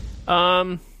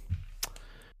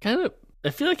 I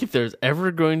feel like if there's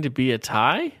ever going to be a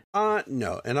tie,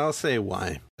 no, and I'll say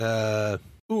why. And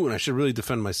I should really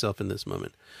defend myself in this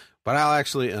moment, but I'll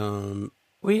actually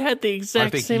we had the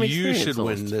exact same experience. You should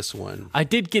almost. win this one. I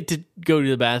did get to go to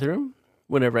the bathroom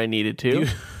whenever I needed to.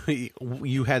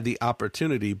 You had the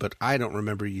opportunity, but I don't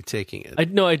remember you taking it. I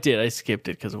did. I skipped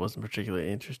it because it wasn't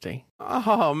particularly interesting.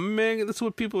 Oh, man, that's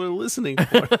what people are listening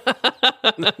for.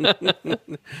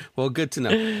 Well, good to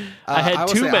know. I had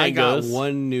 2 mangoes. I got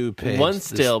 1 new page. 1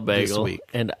 stale bagel. This week.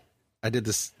 And I did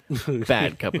this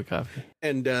bad cup of coffee.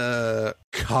 And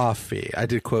coffee. I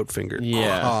did quote finger.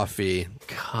 Yeah. Coffee.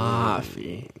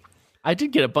 I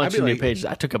did get a bunch of new pages.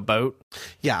 I took a boat.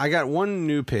 Yeah, I got 1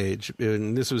 new page,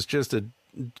 and this was just a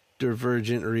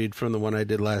divergent read from the one I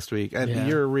did last week.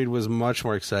 Your read was much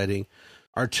more exciting.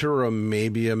 Arturo may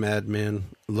be a madman.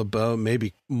 LeBeau may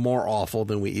be more awful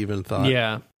than we even thought.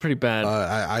 Yeah, pretty bad.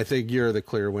 I think you're the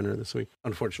clear winner this week,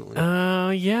 unfortunately.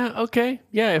 Yeah, okay.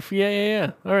 Yeah.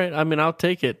 All right. I mean, I'll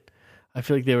take it. I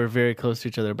feel like they were very close to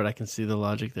each other, but I can see the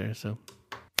logic there, so...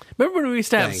 Remember when we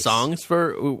used to have songs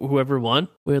for whoever won?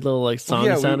 We had little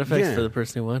sound effects for the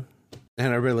person who won.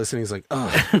 And everybody listening is like, oh,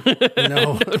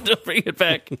 no. Don't bring it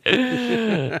back.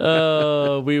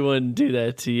 Oh, we wouldn't do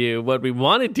that to you. What we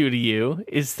want to do to you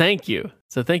is thank you.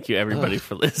 So thank you, everybody,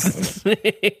 for listening.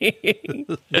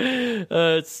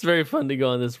 It's very fun to go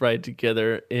on this ride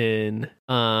together even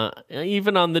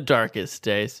on the darkest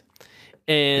days.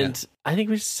 And I think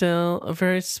we should sell a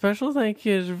very special thank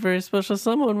you to a very special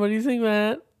someone. What do you think,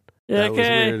 Matt? That was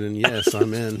weird, and yes,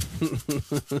 I'm in.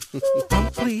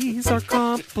 Please are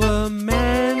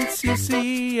compliments, you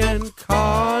see, and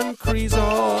concretes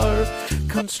are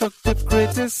constructive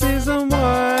criticism.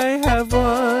 Why have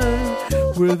one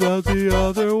without the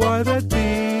other? Why that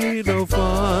be no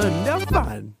fun? No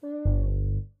fun.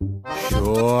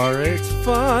 Sure, it's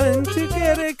fun to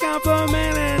get a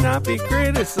compliment and not be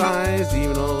criticized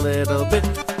even a little bit.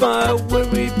 But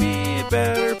would we be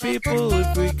better people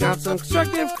if we got some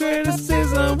constructive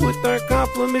criticism with our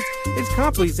compliments? It's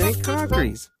complies and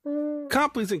concretes.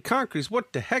 Complies and concretes.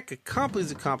 What the heck? A compliment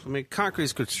is a compliment. Concrete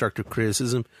is constructive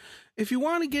criticism. If you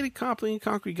want to get a compliment and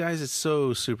concrete, guys, it's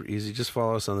so super easy. Just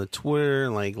follow us on the Twitter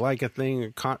and like a thing,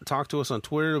 or talk to us on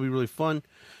Twitter. It'll be really fun.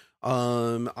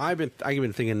 I've been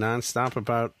thinking nonstop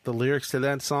about the lyrics to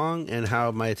that song and how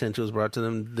my attention was brought to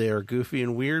them. They are goofy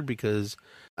and weird because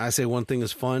I say one thing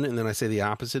is fun and then I say the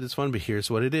opposite is fun. But here's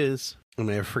what it is. I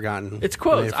may have forgotten. It's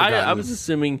quotes. I was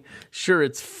assuming. Sure,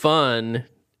 it's fun.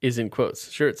 Is in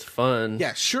quotes. Sure, it's fun.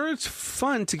 Yeah, sure, it's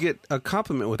fun to get a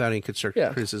compliment without any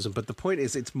constructive criticism. But the point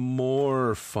is, it's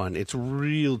more fun. It's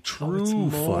real, true fun.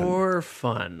 It's more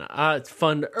fun. It's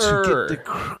fun to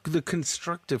get the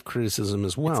constructive criticism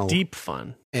as well. It's deep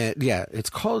fun. And yeah, it's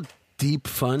called deep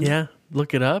fun. Yeah,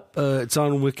 look it up. It's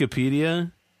on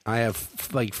Wikipedia. I have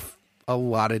like a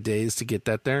lot of days to get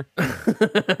that there. What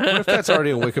if that's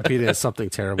already on Wikipedia? It's something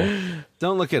terrible.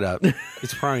 Don't look it up.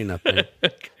 It's probably nothing.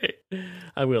 Okay.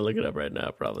 I'm going to look it up right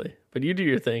now, probably. But you do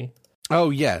your thing. Oh,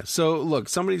 yeah. So, look,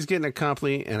 somebody's getting a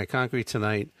compliment and a concrete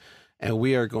tonight, and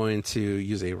we are going to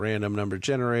use a random number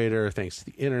generator, thanks to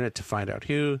the internet, to find out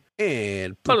who.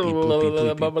 And bloopy,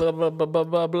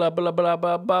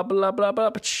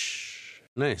 bloopy.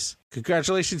 Nice.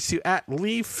 Congratulations to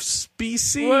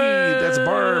 @LeafsBC. That's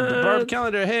Barb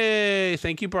Calendar. Hey,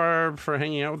 thank you, Barb, for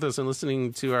hanging out with us and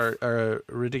listening to our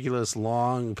ridiculous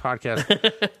long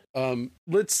podcast.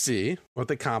 Let's see what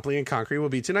the compliment and concrete will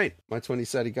be tonight. My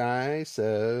 20-sided guy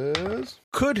says,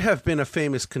 could have been a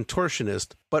famous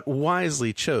contortionist, but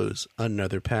wisely chose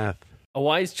another path. A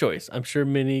wise choice. I'm sure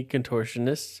many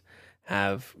contortionists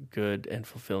have good and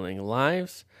fulfilling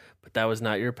lives, but that was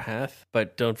not your path.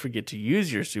 But don't forget to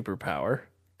use your superpower,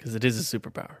 because it is a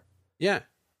superpower. Yeah.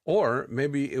 Or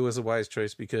maybe it was a wise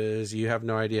choice because you have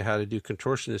no idea how to do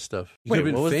contortionist stuff. You could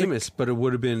have been famous, but it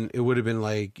would have been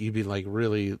like you'd be like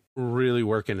really, really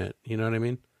working it. You know what I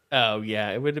mean? Oh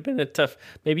yeah, it would have been a tough.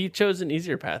 Maybe you chose an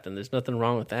easier path, and there's nothing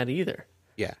wrong with that either.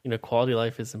 Yeah, quality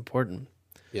life is important.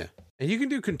 Yeah, and you can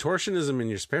do contortionism in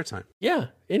your spare time. Yeah,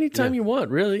 anytime you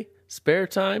want, really. Spare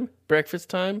time,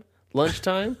 breakfast time,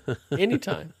 lunchtime,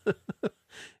 anytime.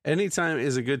 Anytime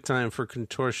is a good time for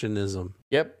contortionism.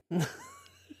 Yep.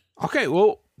 Okay,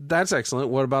 well, that's excellent.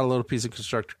 What about a little piece of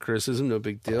constructive criticism? No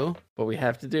big deal. But we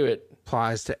have to do it.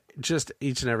 Applies to just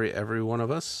each and every one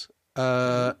of us.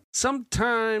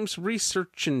 Sometimes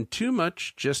researching too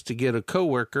much just to get a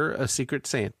coworker a Secret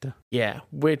Santa. Yeah,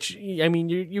 which, I mean,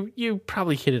 you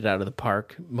probably hit it out of the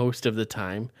park most of the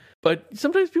time. But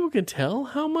sometimes people can tell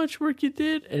how much work you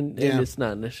did, and it's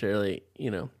not necessarily,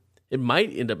 it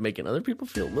might end up making other people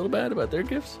feel a little bad about their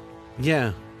gifts.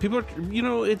 Yeah. People are,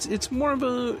 it's more of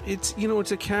it's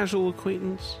a casual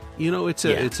acquaintance. It's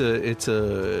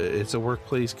a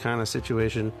workplace kind of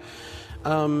situation.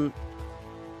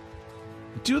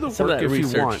 Do the work if you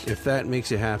want, if that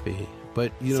makes you happy.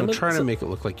 But, try to make it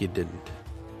look like you didn't.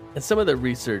 And some of the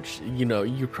research,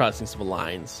 you're crossing some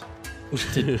lines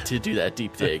to do that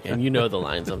deep dig. And the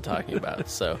lines I'm talking about.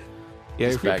 So, yeah,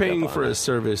 if you're paying for a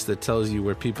service that tells you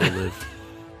where people live.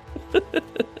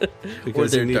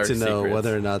 Because you need to know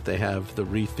whether or not they have the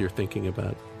wreath you're thinking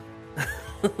about.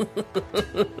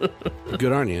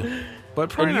 Good on you. But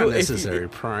probably not necessary.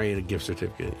 Probably a gift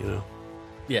certificate,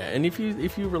 Yeah, and if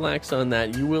you relax on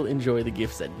that, you will enjoy the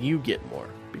gifts that you get more.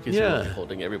 Because you're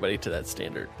holding everybody to that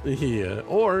standard. Yeah.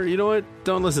 Or, you know what?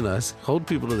 Don't listen to us. Hold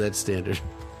people to that standard.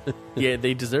 Yeah,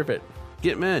 they deserve it.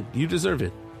 Get mad. You deserve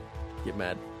it. Get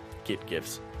mad. Get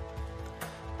gifts.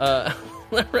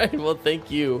 All right, well, thank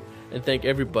you, and thank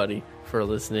everybody for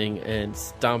listening and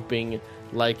stomping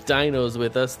like dinos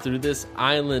with us through this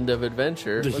island of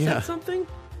adventure. Was that something?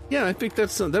 Yeah, I think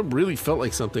that really felt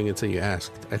like something until you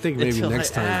asked. I think maybe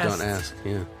next time don't ask.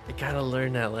 Yeah, I gotta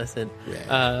learn that lesson.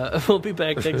 Yeah. We'll be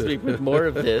back next week with more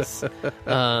of this,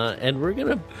 and we're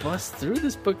gonna bust through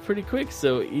this book pretty quick.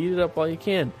 So eat it up while you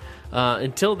can.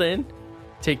 Until then,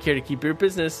 take care to keep your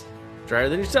business drier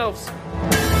than yourselves.